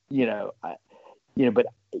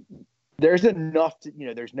there's enough to,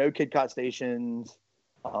 there's no KidCot stations.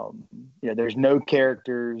 There's no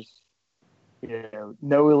characters.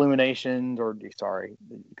 No illuminations got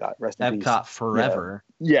rest in peace. Epcot forever.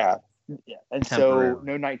 Yeah. And so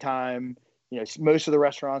no nighttime. Most of the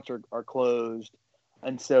restaurants are closed.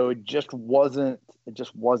 And so it just wasn't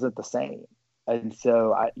the same. And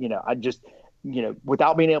so I just,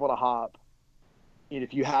 without being able to hop,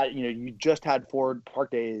 if you had, you just had 4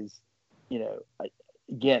 park days, I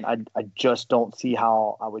just don't see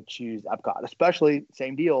how I would choose Epcot, especially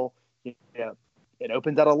same deal. It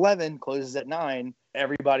opens at 11, closes at 9.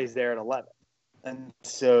 Everybody's there at 11. And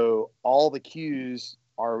so all the queues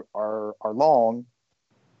are long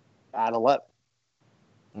at 11.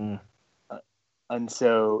 And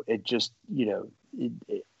so it just,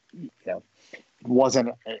 wasn't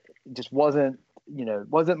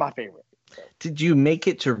my favorite. Did you make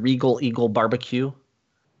it to Regal Eagle Barbecue?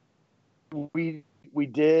 We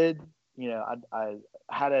did. I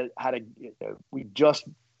had a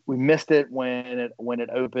we missed it when it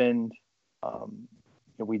opened.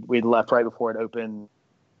 We left right before it opened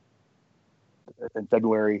in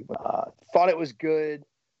February. Thought it was good.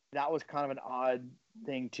 That was kind of an odd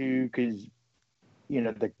thing too, because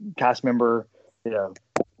the cast member,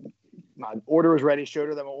 my order was ready, showed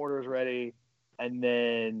her that my order was ready, and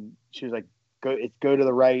then she was like, go to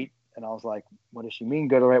the right. And I was like, what does she mean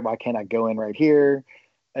go to the right? Why can't I go in right here?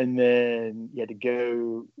 And then you had to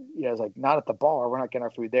go, I was like, not at the bar, we're not getting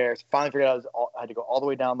our food there. So finally figured out I had to go all the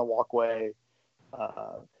way down the walkway,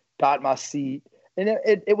 got my seat, and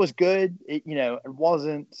it was good. It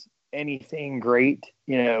wasn't anything great,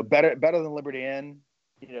 better than Liberty Inn.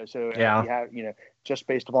 So yeah. You have, just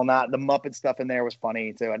based upon that, the Muppet stuff in there was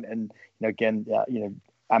funny. So, and again,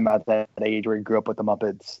 I'm at that age where I grew up with the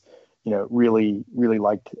Muppets, really, really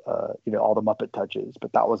liked, all the Muppet touches,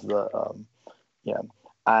 but that was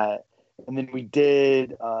and then we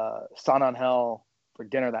did, Sun on Hell for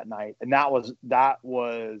dinner that night. And that was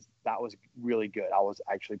really good. I was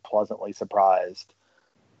actually pleasantly surprised.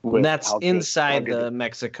 That's inside the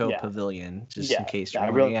Mexico Pavilion, just in case you're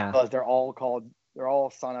wondering. They're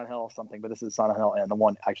all Sun on Hell something, but this is Sun on Hell and the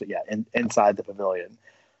one actually, inside the pavilion.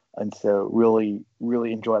 And so really,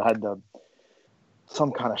 really enjoyed it. I had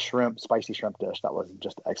some kind of spicy shrimp dish that was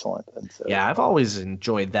just excellent. And so, I've always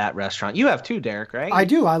enjoyed that restaurant. You have too, Derek, right? I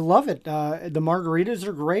do. I love it. The margaritas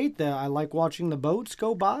are great. I like watching the boats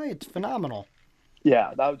go by. It's phenomenal.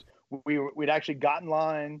 Yeah, we'd actually got in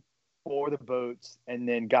line for the boats and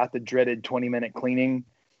then got the dreaded 20-minute cleaning,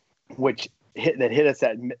 which hit us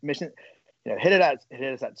at Mission. Hit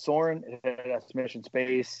us at Soarin', it hit us at Mission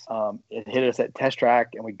Space, it hit us at Test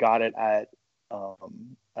Track, and we got it at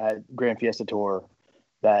Grand Fiesta Tour.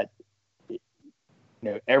 That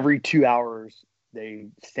every 2 hours they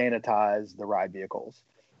sanitize the ride vehicles,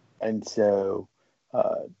 and so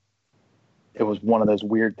it was one of those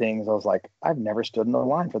weird things. I was like, I've never stood in the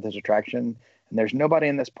line for this attraction, and there's nobody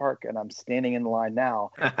in this park, and I'm standing in the line now.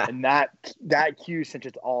 And that queue, since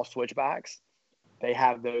it's all switchbacks, they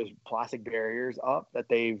have those plastic barriers up that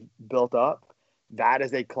they've built up. That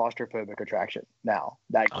is a claustrophobic attraction now,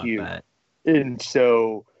 that queue. And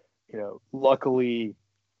so, luckily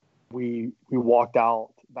we backed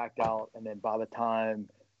out. And then by the time,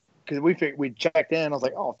 because we checked in, I was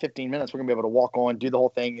like, 15 minutes, we're gonna be able to walk on, do the whole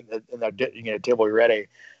thing, and our table will be ready.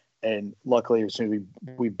 And luckily, as soon as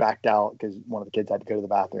we backed out, because one of the kids had to go to the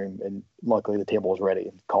bathroom, and luckily the table was ready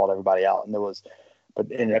and called everybody out. And but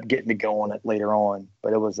ended up getting to go on it later on.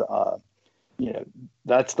 But it was,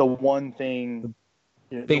 that's the one thing.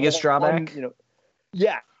 Biggest drawback?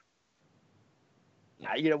 Yeah.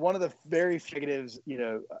 One of the very negatives,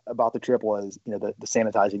 about the trip was, the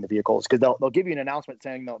sanitizing the vehicles, because they'll give you an announcement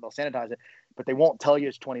saying they'll sanitize it, but they won't tell you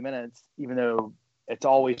it's 20 minutes, even though it's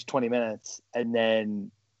always 20 minutes. And then,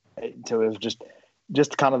 so it was just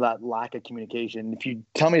kind of that lack of communication. If you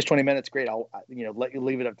tell me it's 20 minutes, great. I'll, let you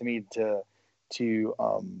leave it up to me to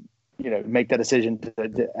make that decision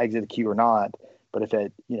to exit the queue or not. But if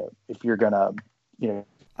you're gonna,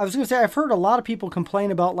 I was going to say, I've heard a lot of people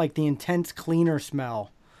complain about like the intense cleaner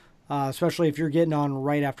smell, especially if you're getting on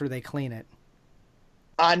right after they clean it.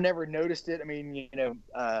 I never noticed it. I mean,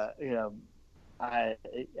 I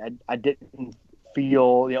didn't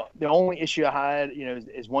feel, the only issue I had,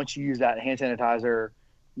 is once you use that hand sanitizer,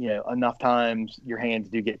 enough times, your hands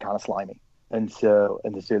do get kind of slimy. And so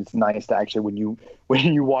it's nice to actually, when you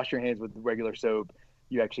wash your hands with regular soap,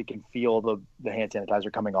 you actually can feel the hand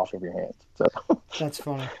sanitizer coming off of your hands. So that's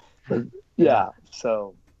funny. Yeah.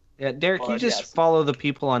 So yeah, Derek, you just follow the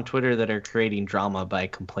people on Twitter that are creating drama by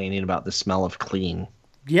complaining about the smell of clean.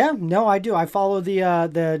 Yeah, no, I do. I follow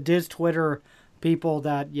the Diz Twitter people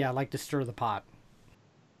that like to stir the pot.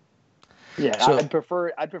 Yeah, so, I'd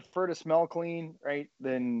prefer to smell clean, right?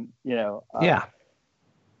 Than than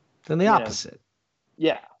the opposite.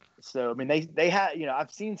 Yeah. So I mean, they had,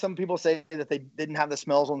 I've seen some people say that they didn't have the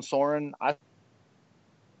smells on Soarin'. I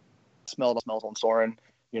smelled the smells on Soarin'.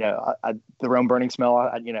 The Rome burning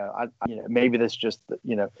smell. Maybe that's just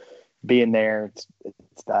being there. It's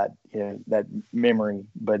that that memory.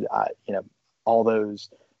 But all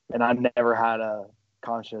those, and I never had a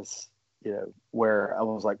conscious where I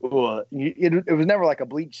was like, oh, it was never like a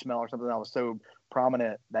bleach smell or something that was so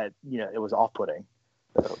prominent that it was off-putting.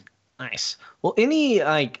 So. Nice. Well, any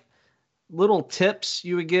little tips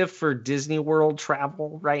you would give for Disney World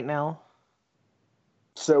travel right now?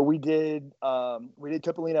 So we did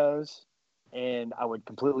Topolino's, and I would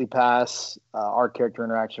completely pass. Our character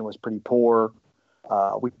interaction was pretty poor.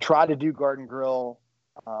 We tried to do Garden Grill.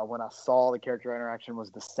 When I saw the character interaction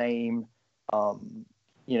was the same, and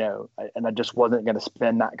I just wasn't going to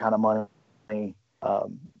spend that kind of money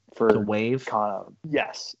for the wave.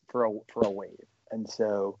 Yes, for a wave. And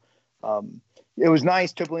so it was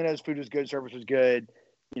nice. Topolino's food was good, service was good.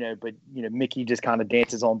 But Mickey just kind of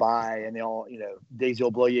dances on by, and they all, Daisy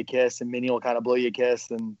will blow you a kiss, and Minnie will kind of blow you a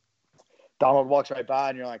kiss, and Donald walks right by,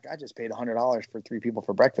 and you're like, I just paid $100 for 3 people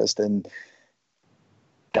for breakfast, and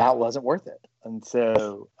that wasn't worth it. And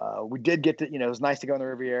so we did get to, it was nice to go in the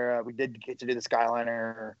Riviera. We did get to do the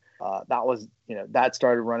Skyliner. That was, that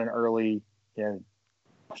started running early. It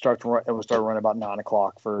started running about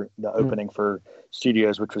 9:00 for the opening for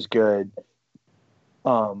studios, which was good.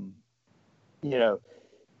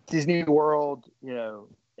 Disney World,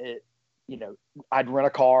 I'd rent a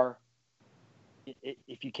car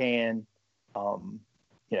if you can.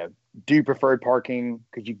 Do preferred parking,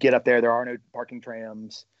 because you get up there are no parking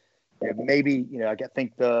trams. Maybe I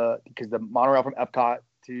think because the monorail from Epcot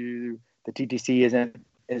to the TTC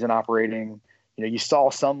isn't operating. You saw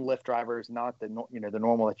some Lyft drivers, not the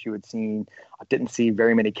normal that you had seen. I didn't see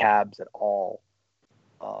very many cabs at all.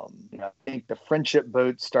 I think the Friendship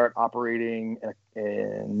boats start operating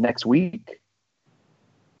in next week,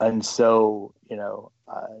 and so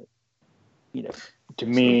to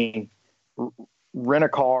me, rent a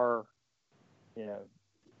car,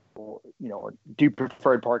 or do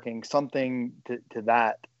preferred parking, something to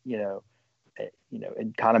that,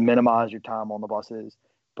 and kind of minimize your time on the buses,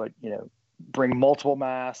 but bring multiple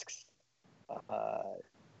masks.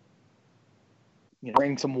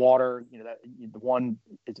 Bring some water. That the one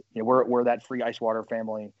is, we're that free ice water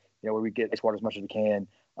family. Where we get ice water as much as we can.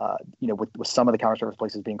 With some of the counter service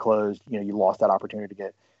places being closed, you lost that opportunity to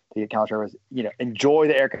get counter service. Enjoy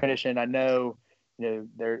the air conditioning. I know,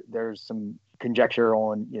 there's some conjecture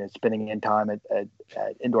on spending in time at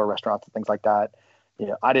indoor restaurants and things like that.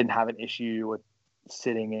 I didn't have an issue with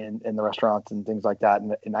sitting in the restaurants and things like that,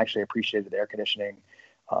 and actually appreciated the air conditioning.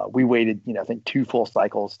 We waited, I think 2 full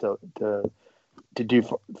cycles to do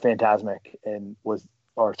Fantasmic and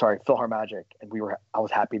PhilharMagic, and I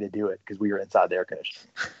was happy to do it because we were inside the air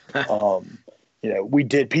conditioning. We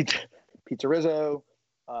did Pizza Rizzo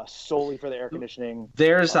solely for the air conditioning.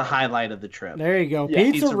 There's a highlight of the trip. There you go,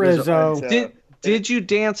 yeah, Pizza Rizzo. Did you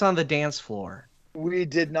dance on the dance floor? We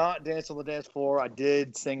did not dance on the dance floor. I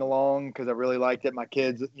did sing along because I really liked it. My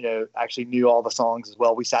kids, actually knew all the songs as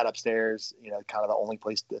well. We sat upstairs, kind of the only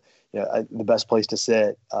place to, the best place to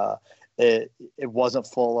sit. It wasn't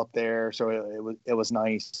full up there, so it was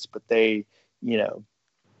nice. But they,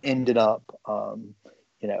 ended up,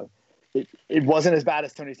 it wasn't as bad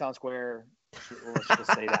as Tony's Town Square. Let's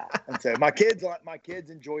just say that. And so my kids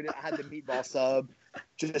enjoyed it. I had the meatball sub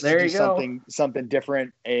just There to you do go. something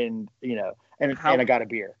different, and and I got a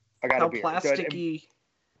beer. I got How a beer. plasticky? So,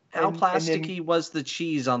 How and plasticky was the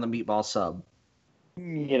cheese on the meatball sub?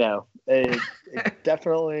 it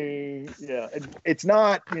definitely, it's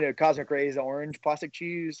not, Cosmic Rays orange plastic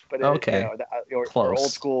cheese, but Okay. or Close.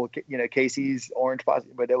 old school, Casey's orange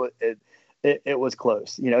plastic, but it was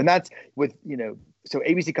close, and that's with, so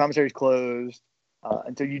ABC Commissary's closed,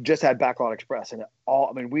 and so you just had Backlot Express, and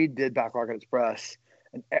we did Backlot Express,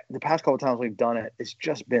 and the past couple of times we've done it, it's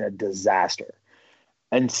just been a disaster.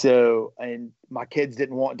 And so, and my kids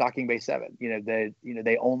didn't want Docking Bay 7.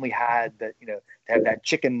 They only had that, they have that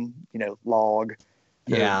chicken, log,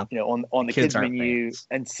 Yeah. on the kids aren't menu. fans.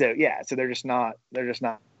 And so, so they're just not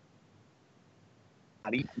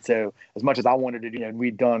eating. So as much as I wanted to do,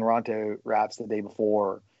 we'd done Ronto wraps the day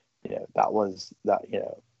before, that was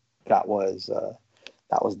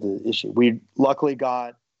the issue. We luckily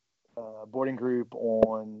got a boarding group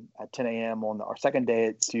at 10 a.m. on our second day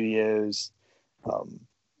at studios.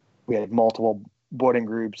 We had multiple boarding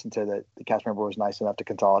groups, and so the cast member was nice enough to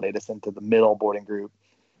consolidate us into the middle boarding group.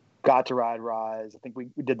 Got to ride Rise. I think we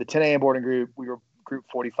did the 10 a.m. boarding group. We were group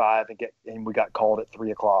 45 and we got called at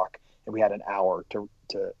 3:00, and we had an hour to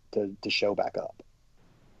show back up.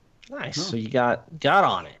 Nice. So you got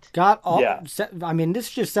on it. I mean, this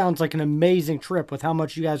just sounds like an amazing trip with how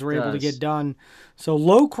much you guys were able to does. get done. So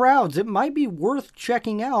low crowds, it might be worth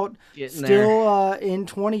checking out in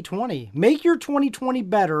 2020. Make your 2020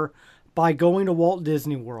 better by going to Walt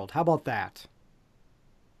Disney World. How about that?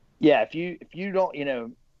 Yeah, if you don't,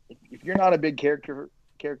 if you're not a big character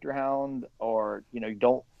hound, or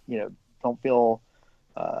don't feel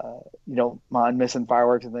you don't mind missing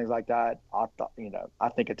fireworks and things like that, I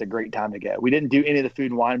think it's a great time to go. We didn't do any of the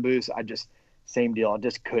food and wine booths. Same deal. I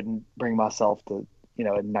just couldn't bring myself to,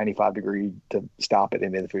 at 95 degree to stop at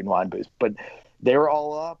any of the food and wine booths, but they were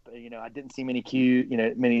all up. I didn't see many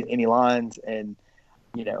any lines, and,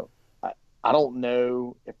 I don't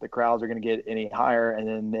know if the crowds are going to get any higher.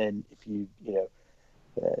 And then if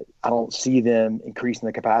I don't see them increasing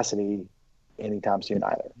the capacity anytime soon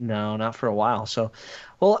either. No, not for a while. So,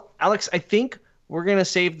 well, Alex, I think we're going to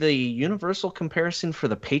save the Universal comparison for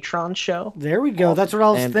the Patreon show. There we go. That's what I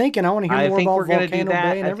was thinking. I want to hear more about Volcano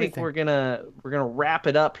Bay and everything. I think we're gonna wrap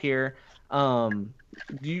it up here. Do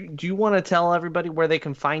you want to tell everybody where they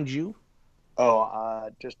can find you?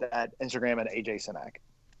 Just at Instagram at AJ Sinak.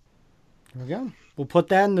 There we go. We'll put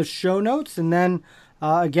that in the show notes. And then,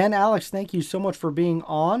 again, Alex, thank you so much for being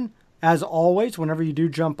on, as always, whenever you do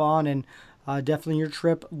jump on. And definitely your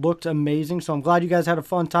trip looked amazing. So I'm glad you guys had a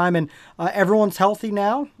fun time. And everyone's healthy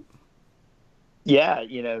now? Yeah,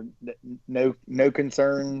 no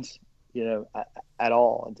concerns, at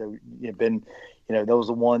all. And so that was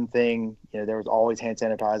the one thing, there was always hand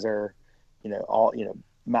sanitizer,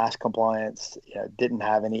 mask compliance, didn't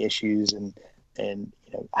have any issues, and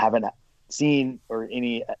haven't seen or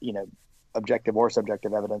any, objective or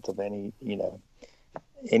subjective evidence of any,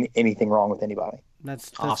 anything wrong with anybody.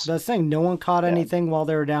 That's awesome. the thing. No one caught anything while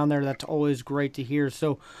they were down there. That's always great to hear.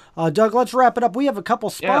 So, Doug, let's wrap it up. We have a couple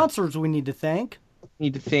sponsors we need to thank.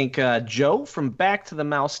 Need to thank Joe from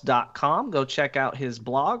backtothemouse.com. Go check out his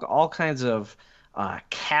blog. All kinds of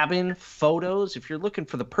cabin photos. If you're looking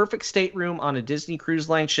for the perfect stateroom on a Disney Cruise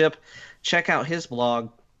Line ship, check out his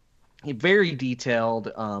blog. Very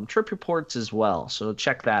detailed trip reports as well. So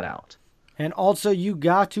check that out. And also, you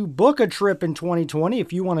got to book a trip in 2020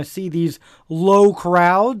 if you want to see these low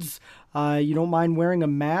crowds. You don't mind wearing a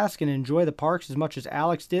mask and enjoy the parks as much as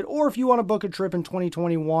Alex did. Or if you want to book a trip in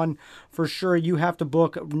 2021, for sure, you have to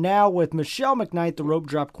book now with Michelle McKnight, the Rope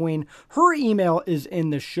Drop Queen. Her email is in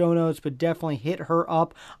the show notes, but definitely hit her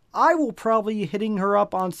up. I will probably be hitting her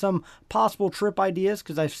up on some possible trip ideas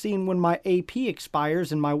because I've seen when my AP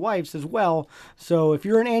expires and my wife's as well. So if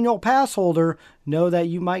you're an annual pass holder, know that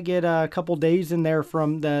you might get a couple days in there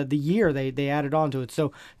from the year they added onto it.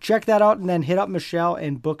 So check that out and then hit up Michelle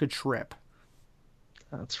and book a trip.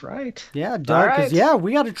 That's right. Yeah, Doug. Because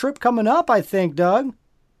we got a trip coming up, I think, Doug.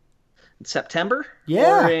 In September?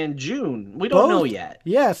 Yeah. Or in June? We don't know yet.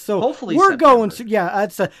 Yeah, so hopefully we're September. going.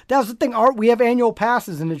 That's the thing. We have annual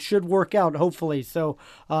passes, and it should work out, hopefully. So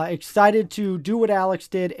excited to do what Alex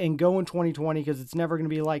did and go in 2020 because it's never going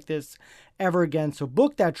to be like this ever again. So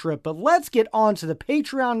book that trip. But let's get on to the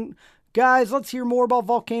Patreon. Guys, let's hear more about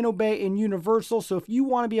Volcano Bay and Universal. So if you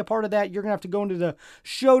want to be a part of that, you're going to have to go into the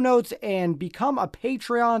show notes and become a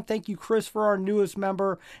Patreon. Thank you, Chris, for our newest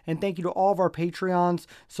member. And thank you to all of our Patreons.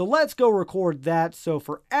 So let's go record that. So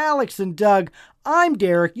for Alex and Doug, I'm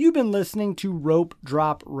Derek. You've been listening to Rope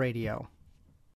Drop Radio.